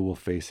 they will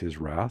face his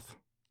wrath.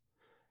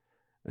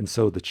 And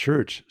so the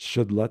church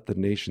should let the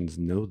nations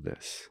know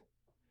this.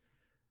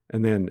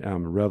 And then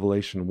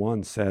Revelation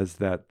 1 says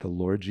that the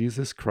Lord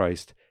Jesus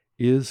Christ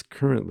is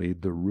currently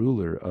the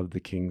ruler of the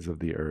kings of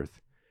the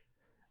earth.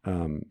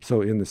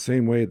 So in the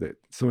same way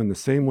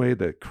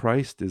that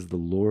Christ is the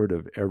Lord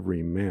of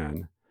every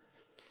man,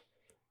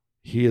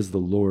 he is the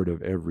Lord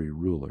of every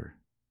ruler.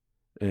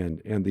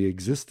 And the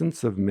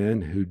existence of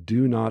men who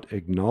do not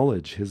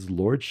acknowledge his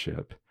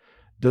lordship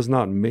does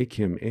not make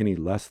him any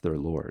less their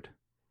Lord.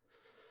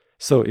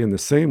 So in the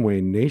same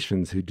way,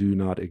 nations who do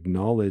not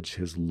acknowledge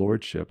his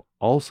lordship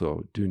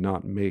also do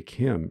not make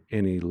him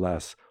any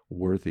less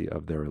worthy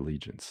of their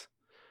allegiance.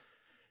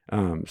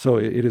 So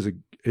it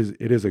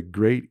is a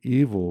great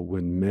evil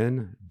when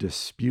men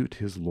dispute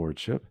his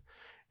lordship,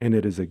 and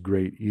it is a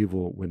great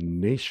evil when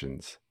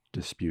nations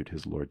dispute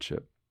his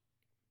lordship.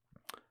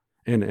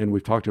 And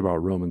we've talked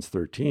about Romans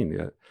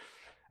 13.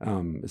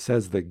 It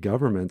says that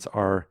governments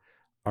are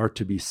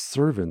to be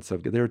servants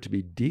of God. They are to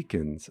be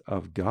deacons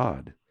of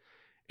God,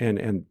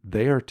 and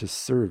they are to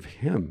serve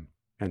him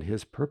and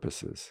his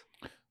purposes.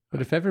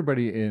 But if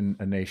everybody in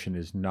a nation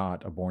is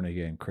not a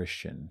born-again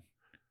Christian,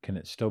 can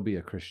it still be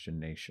a Christian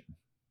nation?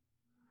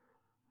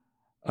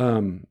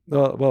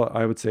 Well,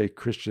 I would say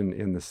Christian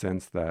in the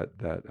sense that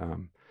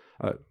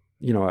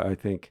I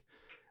think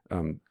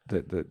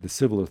that the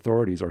civil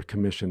authorities are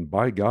commissioned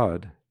by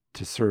God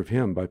to serve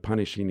him by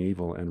punishing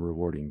evil and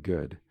rewarding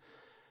good.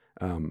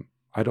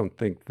 I don't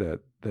think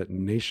that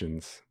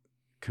nations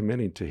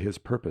committing to his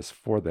purpose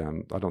for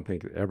them, I don't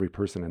think every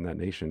person in that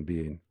nation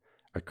being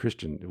a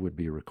Christian would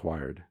be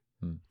required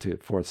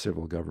for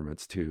civil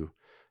governments to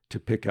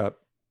pick up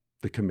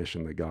the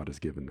commission that God has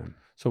given them.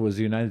 So was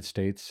the United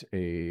States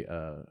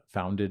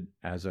founded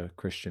as a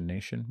Christian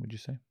nation, would you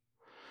say?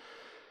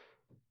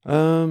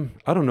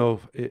 I don't know.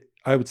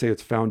 I would say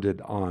it's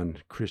founded on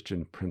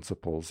Christian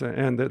principles,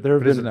 and there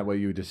have been. Isn't that what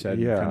you just said?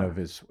 Yeah. Kind of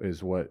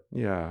is what.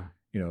 Yeah.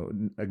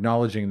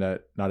 Acknowledging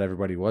that not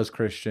everybody was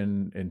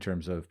Christian in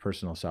terms of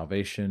personal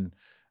salvation,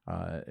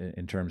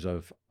 in terms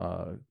of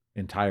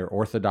entire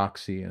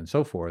orthodoxy and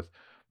so forth,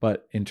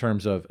 but in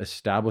terms of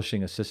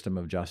establishing a system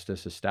of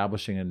justice,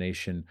 establishing a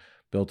nation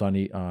built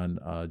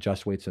on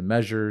just weights and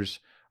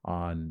measures,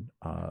 on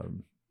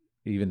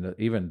even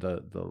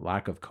the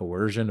lack of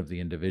coercion of the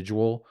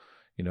individual,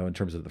 in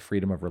terms of the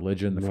freedom of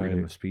religion, the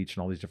freedom of speech,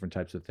 and all these different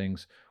types of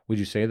things. Would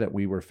you say that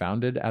we were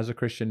founded as a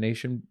Christian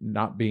nation,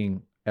 not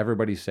being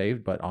everybody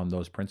saved, but on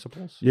those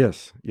principles?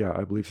 Yes. Yeah,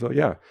 I believe so.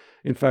 Yeah.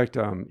 In fact,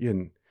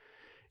 in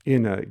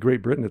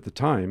Great Britain at the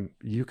time,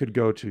 you could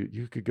go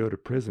to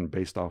prison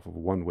based off of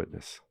one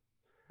witness,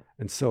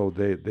 and so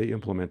they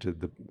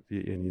implemented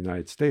in the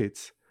United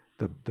States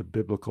the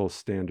biblical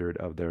standard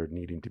of there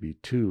needing to be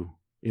two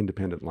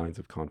independent lines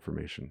of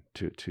confirmation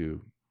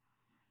to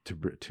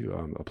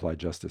apply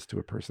justice to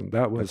a person.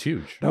 That's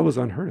huge. That was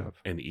unheard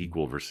of. And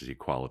equal versus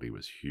equality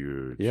was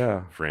huge.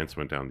 Yeah. France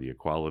went down the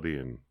equality,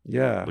 and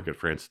look at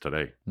France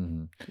today.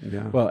 Mm-hmm.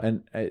 Yeah. Well,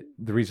 and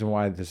the reason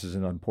why this is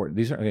important,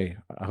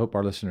 I hope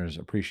our listeners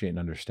appreciate and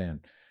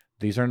understand,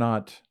 these are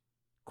not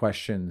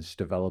questions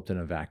developed in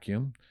a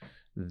vacuum.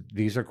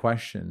 These are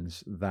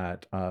questions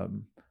that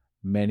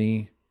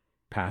many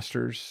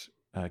pastors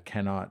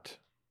cannot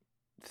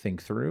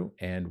think through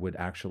and would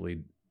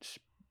actually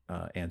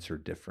answer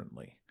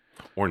differently.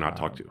 Or not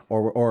talk to.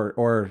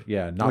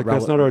 Not like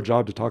that's not our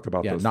job to talk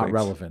about those not things.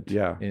 relevant.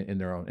 Yeah. In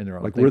their own like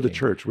thinking. we're the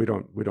church. We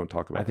don't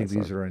talk about. I think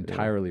these stuff. are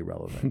entirely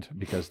relevant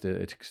because the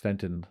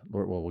extent and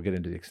we'll get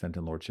into the extent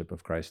and lordship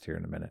of Christ here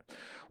in a minute.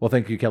 Well,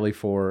 thank you, Kelly,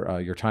 for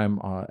your time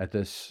at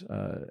this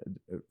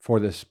for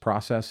this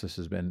process. This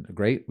has been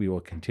great. We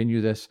will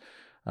continue this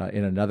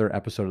in another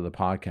episode of the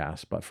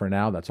podcast. But for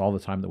now, that's all the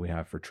time that we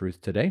have for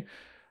Truth Today.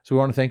 So we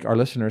want to thank our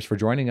listeners for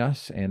joining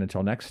us. And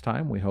until next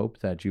time, we hope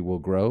that you will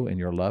grow in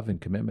your love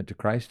and commitment to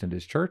Christ and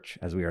his church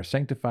as we are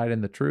sanctified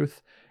in the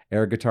truth.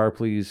 Air guitar,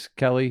 please,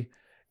 Kelly.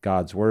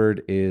 God's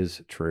word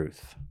is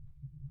truth.